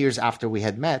 10 years after we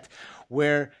had met,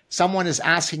 where someone is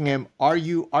asking him, are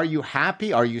you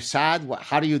happy? Are you sad?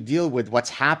 How do you deal with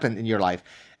what's happened in your life?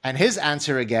 And his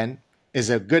answer again is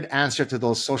a good answer to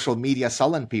those social media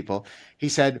sullen people. He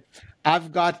said,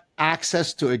 "I've got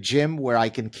access to a gym where I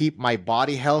can keep my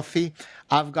body healthy.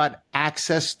 I've got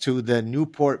access to the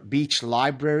Newport Beach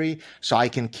Library so I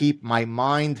can keep my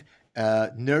mind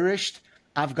nourished.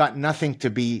 I've got nothing to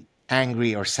be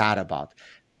angry or sad about."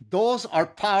 Those are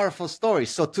powerful stories.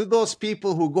 So to those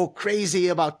people who go crazy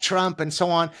about Trump and so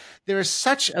on, there is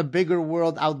such a bigger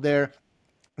world out there.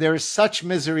 There is such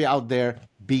misery out there.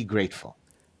 Be grateful.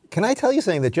 Can I tell you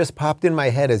something that just popped in my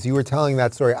head as you were telling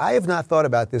that story? I have not thought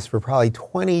about this for probably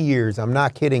 20 years. I'm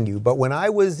not kidding you. But when I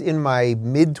was in my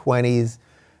mid-20s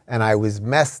and I was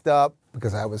messed up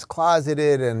because I was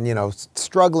closeted and,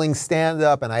 struggling stand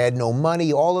up and I had no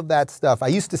money, all of that stuff, I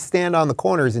used to stand on the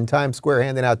corners in Times Square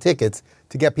handing out tickets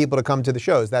to get people to come to the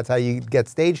shows. That's how you get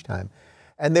stage time.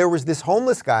 And there was this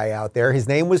homeless guy out there. His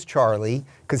name was Charlie,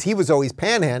 because he was always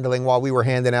panhandling while we were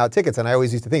handing out tickets. And I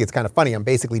always used to think it's kind of funny. I'm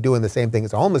basically doing the same thing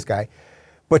as a homeless guy.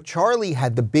 But Charlie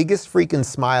had the biggest freaking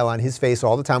smile on his face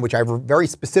all the time, which I very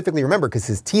specifically remember because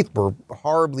his teeth were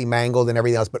horribly mangled and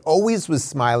everything else, but always was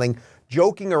smiling,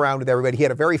 joking around with everybody. He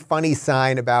had a very funny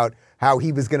sign about how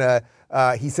he was going to,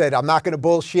 he said, "I'm not going to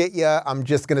bullshit you. I'm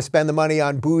just going to spend the money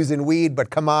on booze and weed, but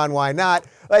come on, why not?"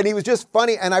 And he was just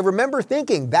funny. And I remember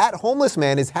thinking, that homeless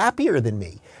man is happier than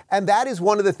me. And that is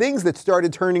one of the things that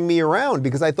started turning me around,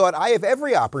 because I thought, I have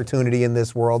every opportunity in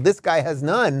this world. This guy has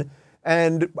none.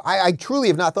 And I truly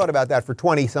have not thought about that for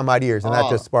 20 some odd years. And that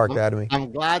just sparked out of me.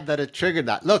 I'm glad that it triggered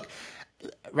that. Look,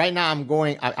 right now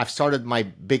I've started my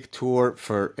big tour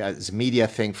for as a media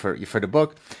thing for the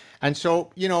book. And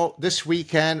so, this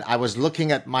weekend I was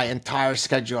looking at my entire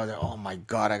schedule. I thought, oh my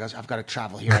God, I've got to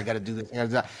travel here. I got to do this. I got to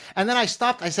do that. And then I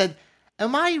stopped. I said,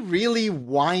 am I really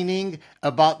whining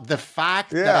about the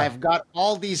fact that I've got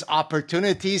all these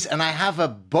opportunities and I have a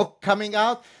book coming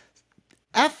out?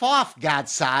 F off, Gad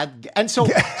Saad. And so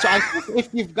I think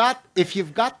if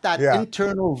you've got that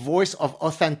internal voice of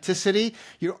authenticity,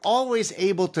 you're always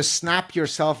able to snap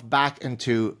yourself back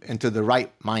into the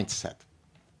right mindset.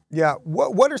 Yeah.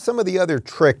 What are some of the other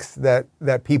tricks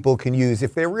that people can use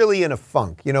if they're really in a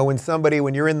funk?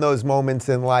 When you're in those moments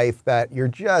in life that you're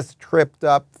just tripped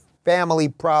up, family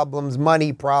problems,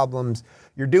 money problems,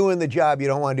 you're doing the job you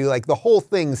don't want to do, like the whole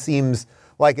thing seems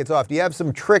like it's off. Do you have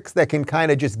some tricks that can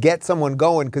kind of just get someone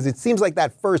going? Because it seems like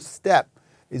that first step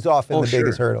is often the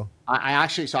biggest hurdle. I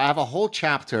have a whole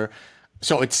chapter.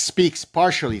 So it speaks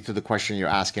partially to the question you're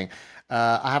asking.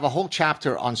 I have a whole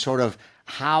chapter on sort of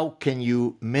how can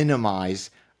you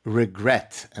minimize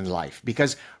regret in life?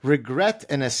 Because regret,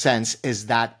 in a sense, is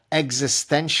that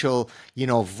existential,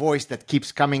 voice that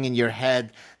keeps coming in your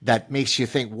head that makes you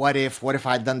think, what if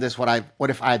I had done this? What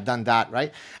if I had done that?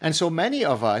 Right. And so many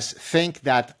of us think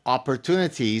that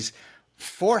opportunities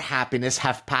for happiness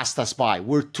have passed us by.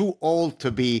 We're too old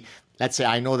to be, let's say,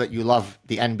 I know that you love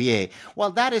the NBA.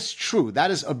 Well, that is true.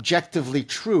 That is objectively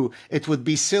true. It would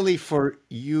be silly for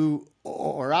you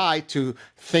or I to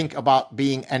think about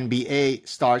being NBA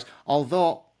stars,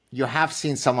 although you have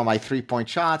seen some of my 3-point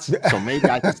shots, so maybe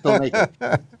I can still make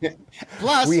it.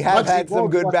 Plus, we have had some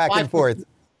good back and forth.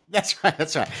 That's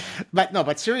right.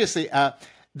 But seriously,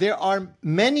 there are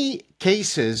many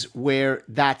cases where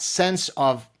that sense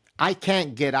of I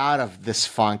can't get out of this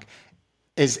funk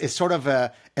is sort of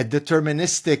a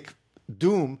deterministic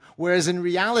doom, whereas in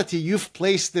reality, you've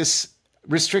placed this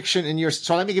restriction in your.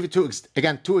 So let me give you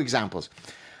two examples.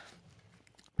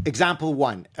 Example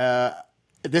one,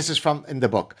 this is from in the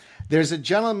book. There's a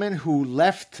gentleman who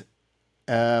left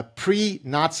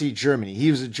pre-Nazi Germany. He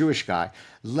was a Jewish guy,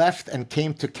 left and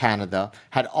came to Canada,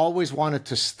 had always wanted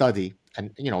to study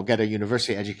and get a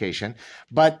university education,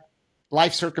 but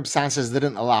life circumstances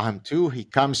didn't allow him to. He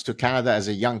comes to Canada as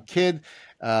a young kid,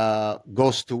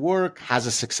 goes to work, has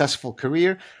a successful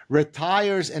career,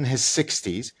 retires in his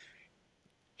 60s.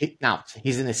 Now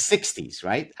he's in his 60s,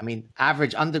 right? I mean,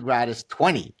 average undergrad is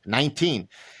 20, 19.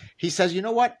 He says, you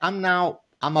know what?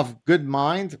 I'm of good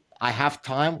mind. I have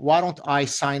time. Why don't I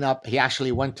sign up? He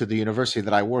actually went to the university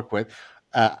that I work with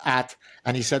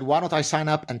and he said, why don't I sign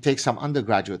up and take some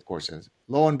undergraduate courses?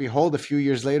 Lo and behold, a few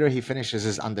years later, he finishes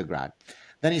his undergrad.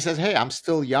 Then he says, hey, I'm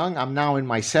still young. I'm now in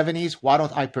my 70s. Why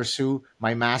don't I pursue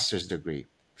my master's degree?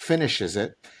 Finishes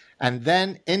it. And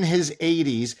then in his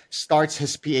 80s, starts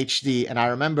his PhD. And I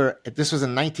remember this was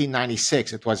in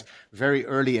 1996. It was very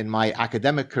early in my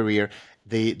academic career.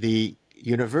 The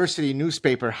university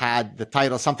newspaper had the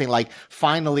title something like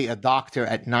 "Finally a Doctor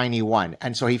at 91."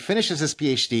 And so he finishes his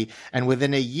PhD, and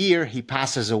within a year, he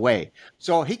passes away.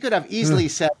 So he could have easily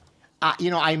said,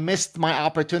 I missed my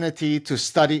opportunity to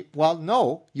study. Well,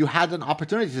 no, you had an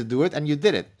opportunity to do it, and you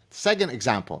did it. Second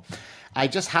example, I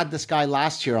just had this guy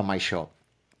last year on my show.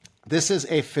 This is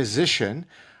a physician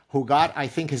who got, I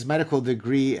think, his medical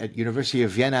degree at University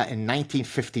of Vienna in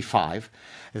 1955.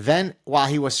 Then, while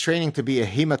he was training to be a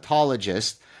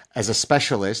hematologist as a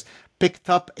specialist, picked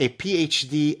up a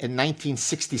PhD in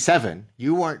 1967.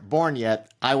 You weren't born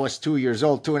yet. I was 2 years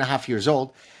old, 2.5 years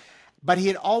old. But he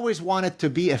had always wanted to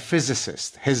be a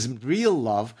physicist. His real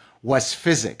love was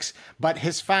physics. But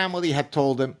his family had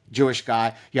told him, Jewish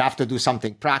guy, you have to do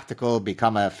something practical,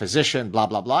 become a physician, blah,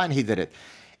 blah, blah. And he did it.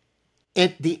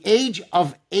 At the age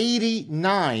of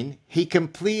 89, he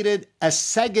completed a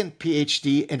second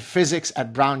PhD in physics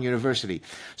at Brown University.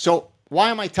 So why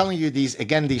am I telling you these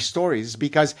stories?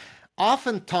 Because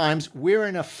oftentimes we're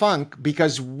in a funk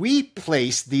because we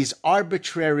place these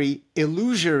arbitrary,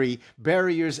 illusory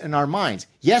barriers in our minds.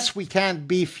 Yes, we can't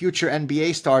be future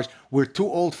NBA stars. We're too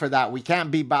old for that. We can't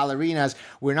be ballerinas.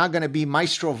 We're not going to be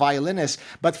maestro violinists.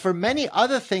 But for many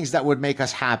other things that would make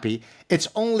us happy, it's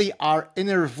only our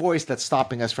inner voice that's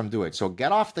stopping us from doing it. So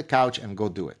get off the couch and go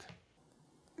do it.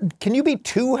 Can you be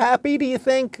too happy, do you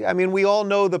think? I mean, we all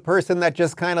know the person that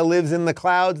just kind of lives in the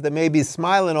clouds, that may be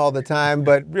smiling all the time,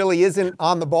 but really isn't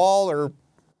on the ball or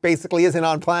basically isn't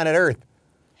on planet Earth.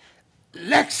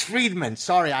 Lex Friedman.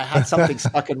 Sorry, I had something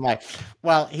stuck in my...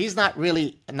 Well, he's not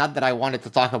that I wanted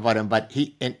to talk about him, but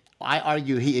I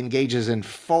argue he engages in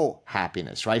faux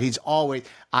happiness, right? He's always,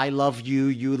 I love you,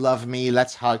 you love me,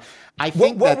 let's hug. I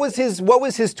think what was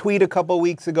his tweet a couple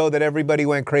weeks ago that everybody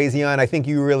went crazy on? I think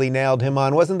you really nailed him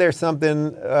on. Wasn't there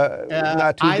something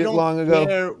not too long ago? I don't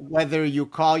care whether you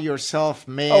call yourself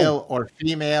male or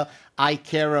female. I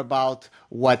care about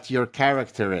what your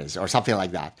character is, or something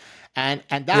like that. And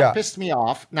that pissed me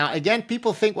off. Now, again,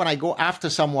 people think when I go after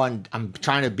someone, I'm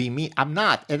trying to be me. I'm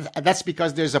not. And that's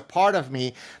because there's a part of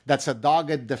me that's a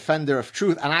dogged defender of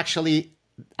truth. And actually,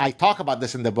 I talk about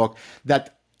this in the book,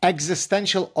 that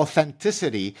existential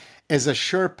authenticity is a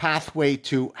sure pathway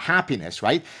to happiness,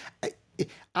 right?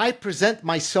 I present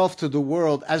myself to the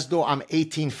world as though I'm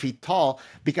 18 feet tall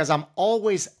because I'm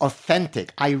always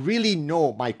authentic. I really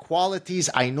know my qualities.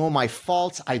 I know my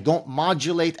faults. I don't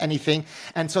modulate anything.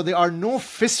 And so there are no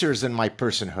fissures in my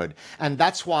personhood. And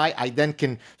that's why I then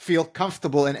can feel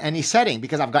comfortable in any setting,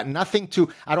 because I've got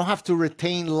I don't have to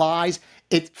retain lies.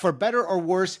 For better or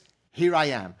worse, here I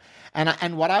am.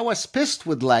 And what I was pissed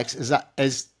with Lex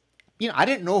is I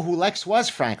didn't know who Lex was,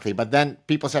 frankly, but then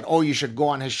people said, oh, you should go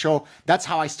on his show. That's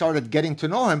how I started getting to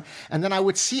know him. And then I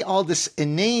would see all this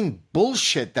inane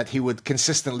bullshit that he would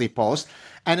consistently post,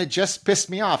 and it just pissed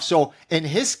me off. So in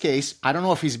his case, I don't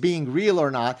know if he's being real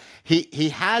or not. He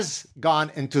has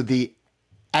gone into the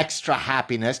extra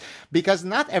happiness, because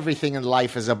not everything in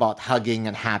life is about hugging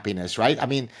and happiness, right? I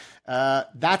mean,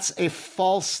 that's a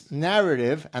false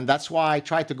narrative, and that's why I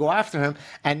tried to go after him.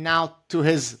 And now, to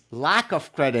his lack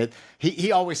of credit,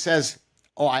 he always says,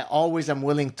 oh, I always am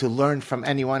willing to learn from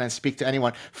anyone and speak to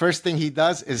anyone. First thing he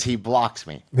does is he blocks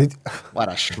me. What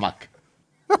a schmuck.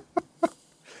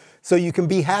 So you can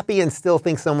be happy and still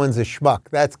think someone's a schmuck.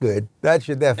 That's good. That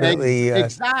should definitely...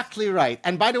 Exactly right.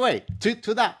 And by the way,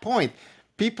 to that point,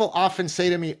 people often say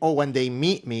to me, oh, when they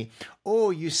meet me, oh,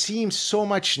 you seem so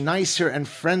much nicer and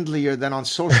friendlier than on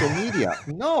social media.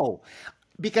 No,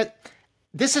 because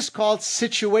this is called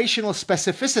situational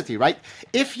specificity, right?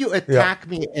 If you attack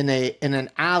me in an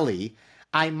alley,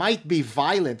 I might be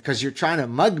violent because you're trying to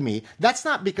mug me. That's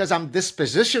not because I'm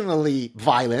dispositionally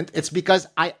violent. It's because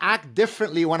I act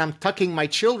differently when I'm tucking my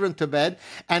children to bed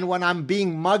and when I'm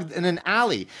being mugged in an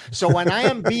alley. So when I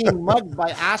am being mugged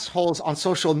by assholes on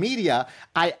social media,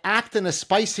 I act in a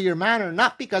spicier manner,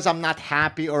 not because I'm not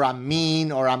happy or I'm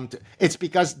mean it's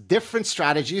because different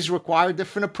strategies require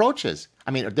different approaches.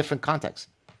 Or different contexts.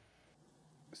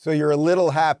 So you're a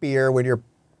little happier when you're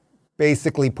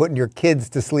basically putting your kids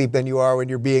to sleep than you are when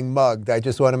you're being mugged. I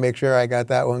just want to make sure I got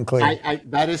that one clear.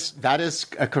 That is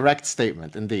a correct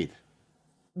statement, indeed.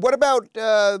 What about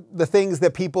the things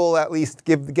that people at least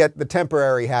get the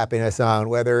temporary happiness on,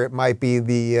 whether it might be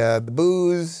the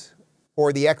booze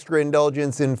or the extra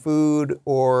indulgence in food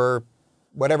or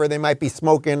whatever they might be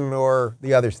smoking or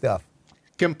the other stuff?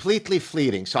 Completely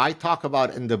fleeting. So I talk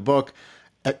about in the book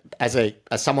as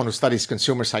someone who studies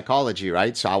consumer psychology,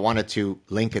 right? So I wanted to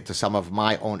link it to some of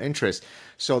my own interests.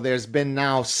 So there's been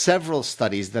now several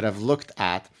studies that have looked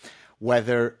at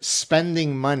whether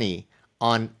spending money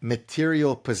on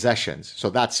material possessions. So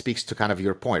that speaks to kind of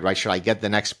your point, right? Should I get the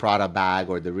next Prada bag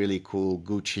or the really cool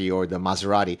Gucci or the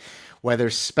Maserati?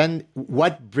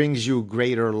 What brings you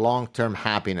greater long-term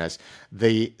happiness?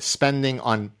 The spending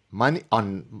on money,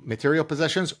 on material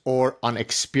possessions, or on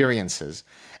experiences?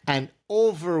 And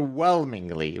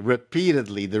overwhelmingly,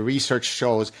 repeatedly, the research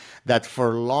shows that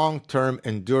for long-term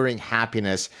enduring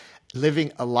happiness,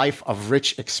 living a life of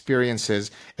rich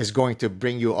experiences is going to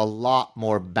bring you a lot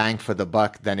more bang for the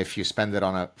buck than if you spend it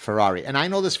on a Ferrari. And I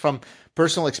know this from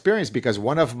personal experience because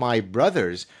one of my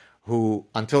brothers, who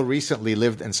until recently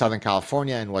lived in Southern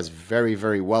California and was very,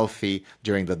 very wealthy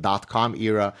during the dot-com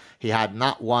era, he had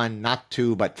not one, not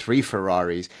two, but three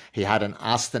Ferraris. He had an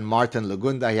Aston Martin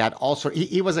Lagunda. He had also,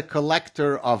 he was a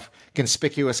collector of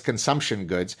conspicuous consumption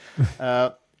goods.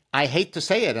 I hate to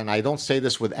say it, and I don't say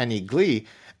this with any glee,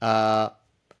 I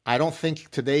don't think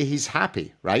today he's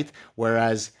happy, right?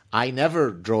 Whereas I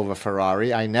never drove a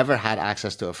Ferrari. I never had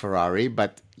access to a Ferrari.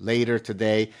 But later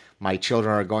today, my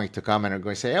children are going to come and are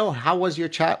going to say, oh, how was your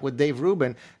chat with Dave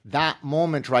Rubin? That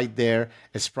moment right there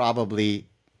is probably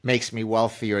makes me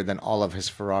wealthier than all of his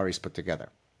Ferraris put together.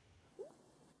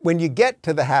 When you get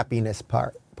to the happiness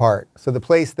part, so the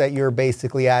place that you're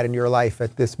basically at in your life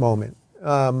at this moment,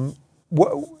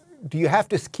 do you have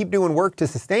to keep doing work to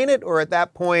sustain it? Or at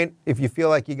that point, if you feel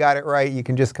like you got it right, you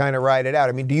can just kind of ride it out?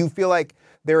 I mean, do you feel like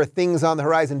there are things on the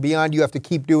horizon beyond you have to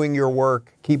keep doing your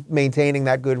work, keep maintaining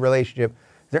that good relationship?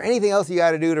 Is there anything else you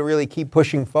got to do to really keep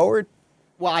pushing forward?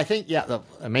 Well, I think,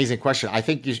 amazing question. I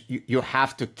think you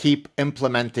have to keep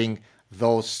implementing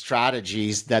those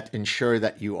strategies that ensure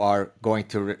that you are going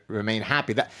to remain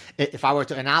happy. That, if I were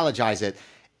to analogize it,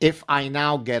 if I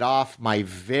now get off my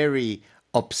very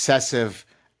obsessive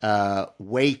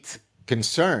weight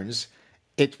concerns,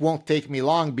 it won't take me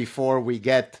long before we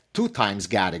get 2 times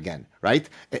GAD again, right?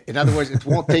 In other words, it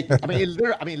won't take.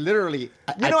 Literally.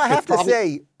 I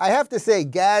have to say,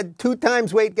 GAD 2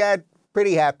 times weight GAD,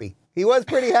 pretty happy. He was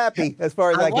pretty happy, as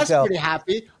far as I can tell. I was pretty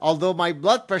happy, although my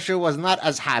blood pressure was not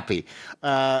as happy.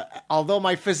 Although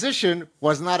my physician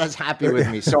was not as happy with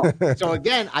me. So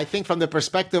again, I think from the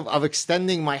perspective of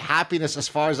extending my happiness as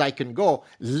far as I can go,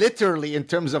 literally in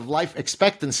terms of life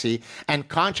expectancy, and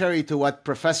contrary to what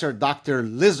Professor Dr.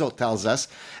 Lizzo tells us,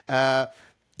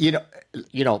 you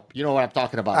know what I'm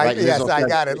talking about, right? Yes, I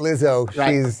got it. Lizzo.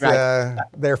 Right.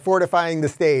 They're fortifying the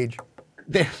stage.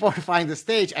 They're fortifying the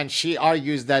stage, and she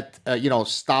argues that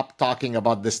stop talking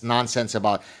about this nonsense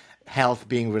about health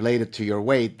being related to your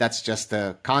weight. That's just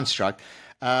a construct.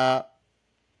 My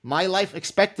life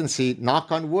expectancy,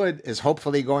 knock on wood, is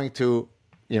hopefully going to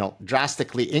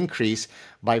drastically increase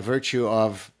by virtue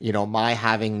of my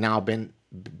having now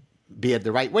be at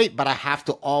the right weight, but I have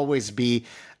to always be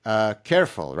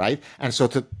careful, right? And so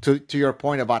to your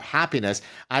point about happiness,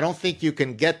 I don't think you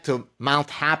can get to Mount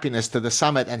Happiness, to the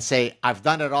summit, and say, I've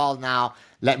done it all now,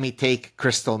 let me take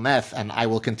crystal meth and I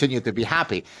will continue to be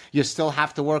happy. You still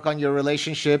have to work on your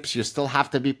relationships. You still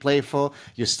have to be playful.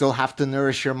 You still have to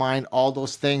nourish your mind. All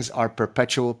those things are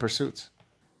perpetual pursuits.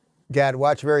 Gad,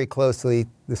 watch very closely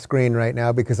the screen right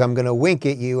now, because I'm going to wink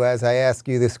at you as I ask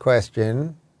you this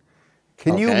question.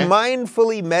 Can you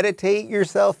mindfully meditate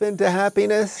yourself into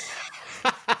happiness?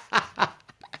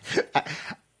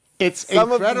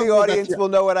 Some of the audience will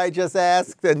know what I just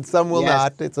asked, and some will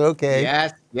not. It's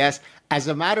okay. Yes. As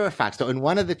a matter of fact, so in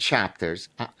one of the chapters,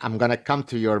 I'm going to come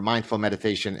to your mindful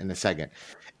meditation in a second.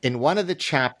 In one of the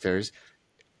chapters,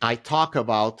 I talk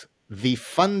about the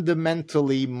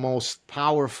fundamentally most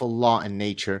powerful law in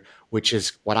nature, which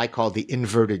is what I call the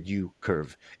inverted U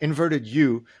curve. Inverted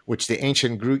U, which the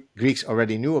ancient Greeks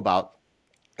already knew about,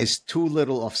 is too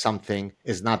little of something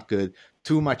is not good,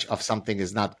 too much of something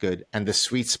is not good, and the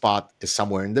sweet spot is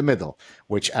somewhere in the middle,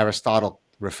 which Aristotle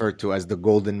referred to as the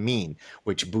golden mean,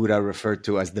 which Buddha referred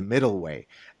to as the middle way.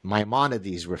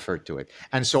 Maimonides referred to it.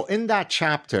 And so in that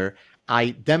chapter, I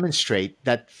demonstrate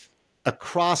that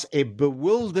across a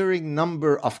bewildering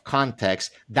number of contexts,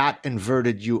 that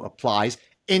inverted U applies,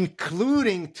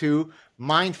 including to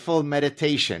mindful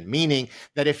meditation, meaning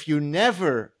that if you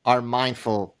never are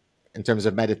mindful in terms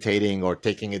of meditating or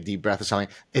taking a deep breath or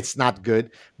something, it's not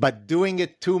good. But doing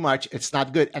it too much, it's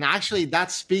not good. And actually,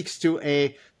 that speaks to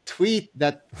a tweet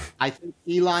that I think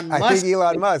Elon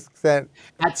Musk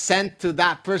had sent to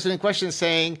that person in question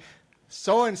saying,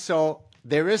 so and so,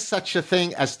 there is such a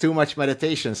thing as too much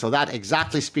meditation. So that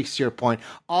exactly speaks to your point.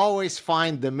 Always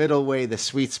find the middle way, the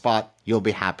sweet spot. You'll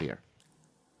be happier.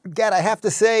 Gad, I have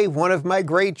to say, one of my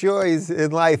great joys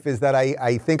in life is that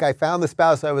I think I found the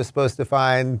spouse I was supposed to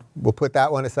find. We'll put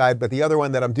that one aside. But the other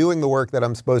one, that I'm doing the work that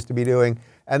I'm supposed to be doing,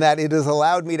 and that it has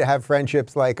allowed me to have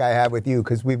friendships like I have with you,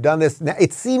 because we've done this.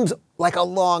 It seems like a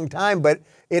long time, but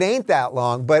it ain't that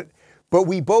long. But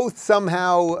we both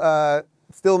somehow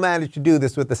still managed to do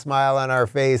this with a smile on our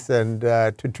face and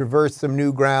to traverse some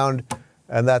new ground.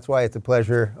 And that's why it's a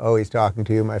pleasure always talking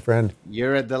to you, my friend.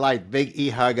 You're a delight. Big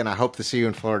E-hug, and I hope to see you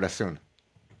in Florida soon.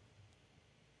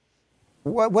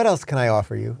 What else can I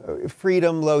offer you?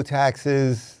 Freedom, low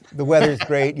taxes, the weather's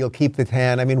great, you'll keep the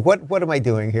tan. I mean, what am I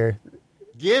doing here?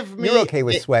 You're okay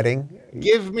with sweating.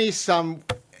 Give me some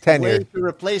tenure way to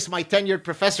replace my tenured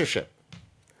professorship.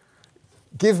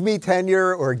 Give me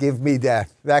tenure or give me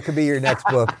death. That could be your next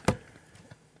book.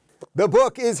 The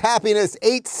book is Happiness,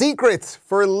 8 Secrets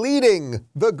for Leading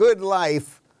the Good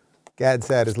Life. Gad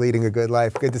Saad is leading a good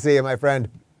life. Good to see you, my friend.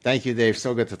 Thank you, Dave.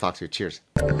 So good to talk to you. Cheers.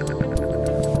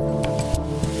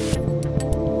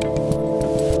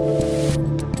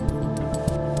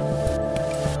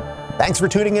 Thanks for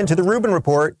tuning in to the Rubin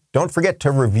Report. Don't forget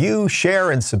to review,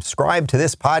 share, and subscribe to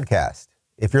this podcast.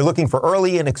 If you're looking for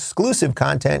early and exclusive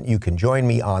content, you can join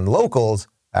me on Locals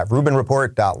at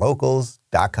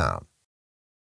rubinreport.locals.com.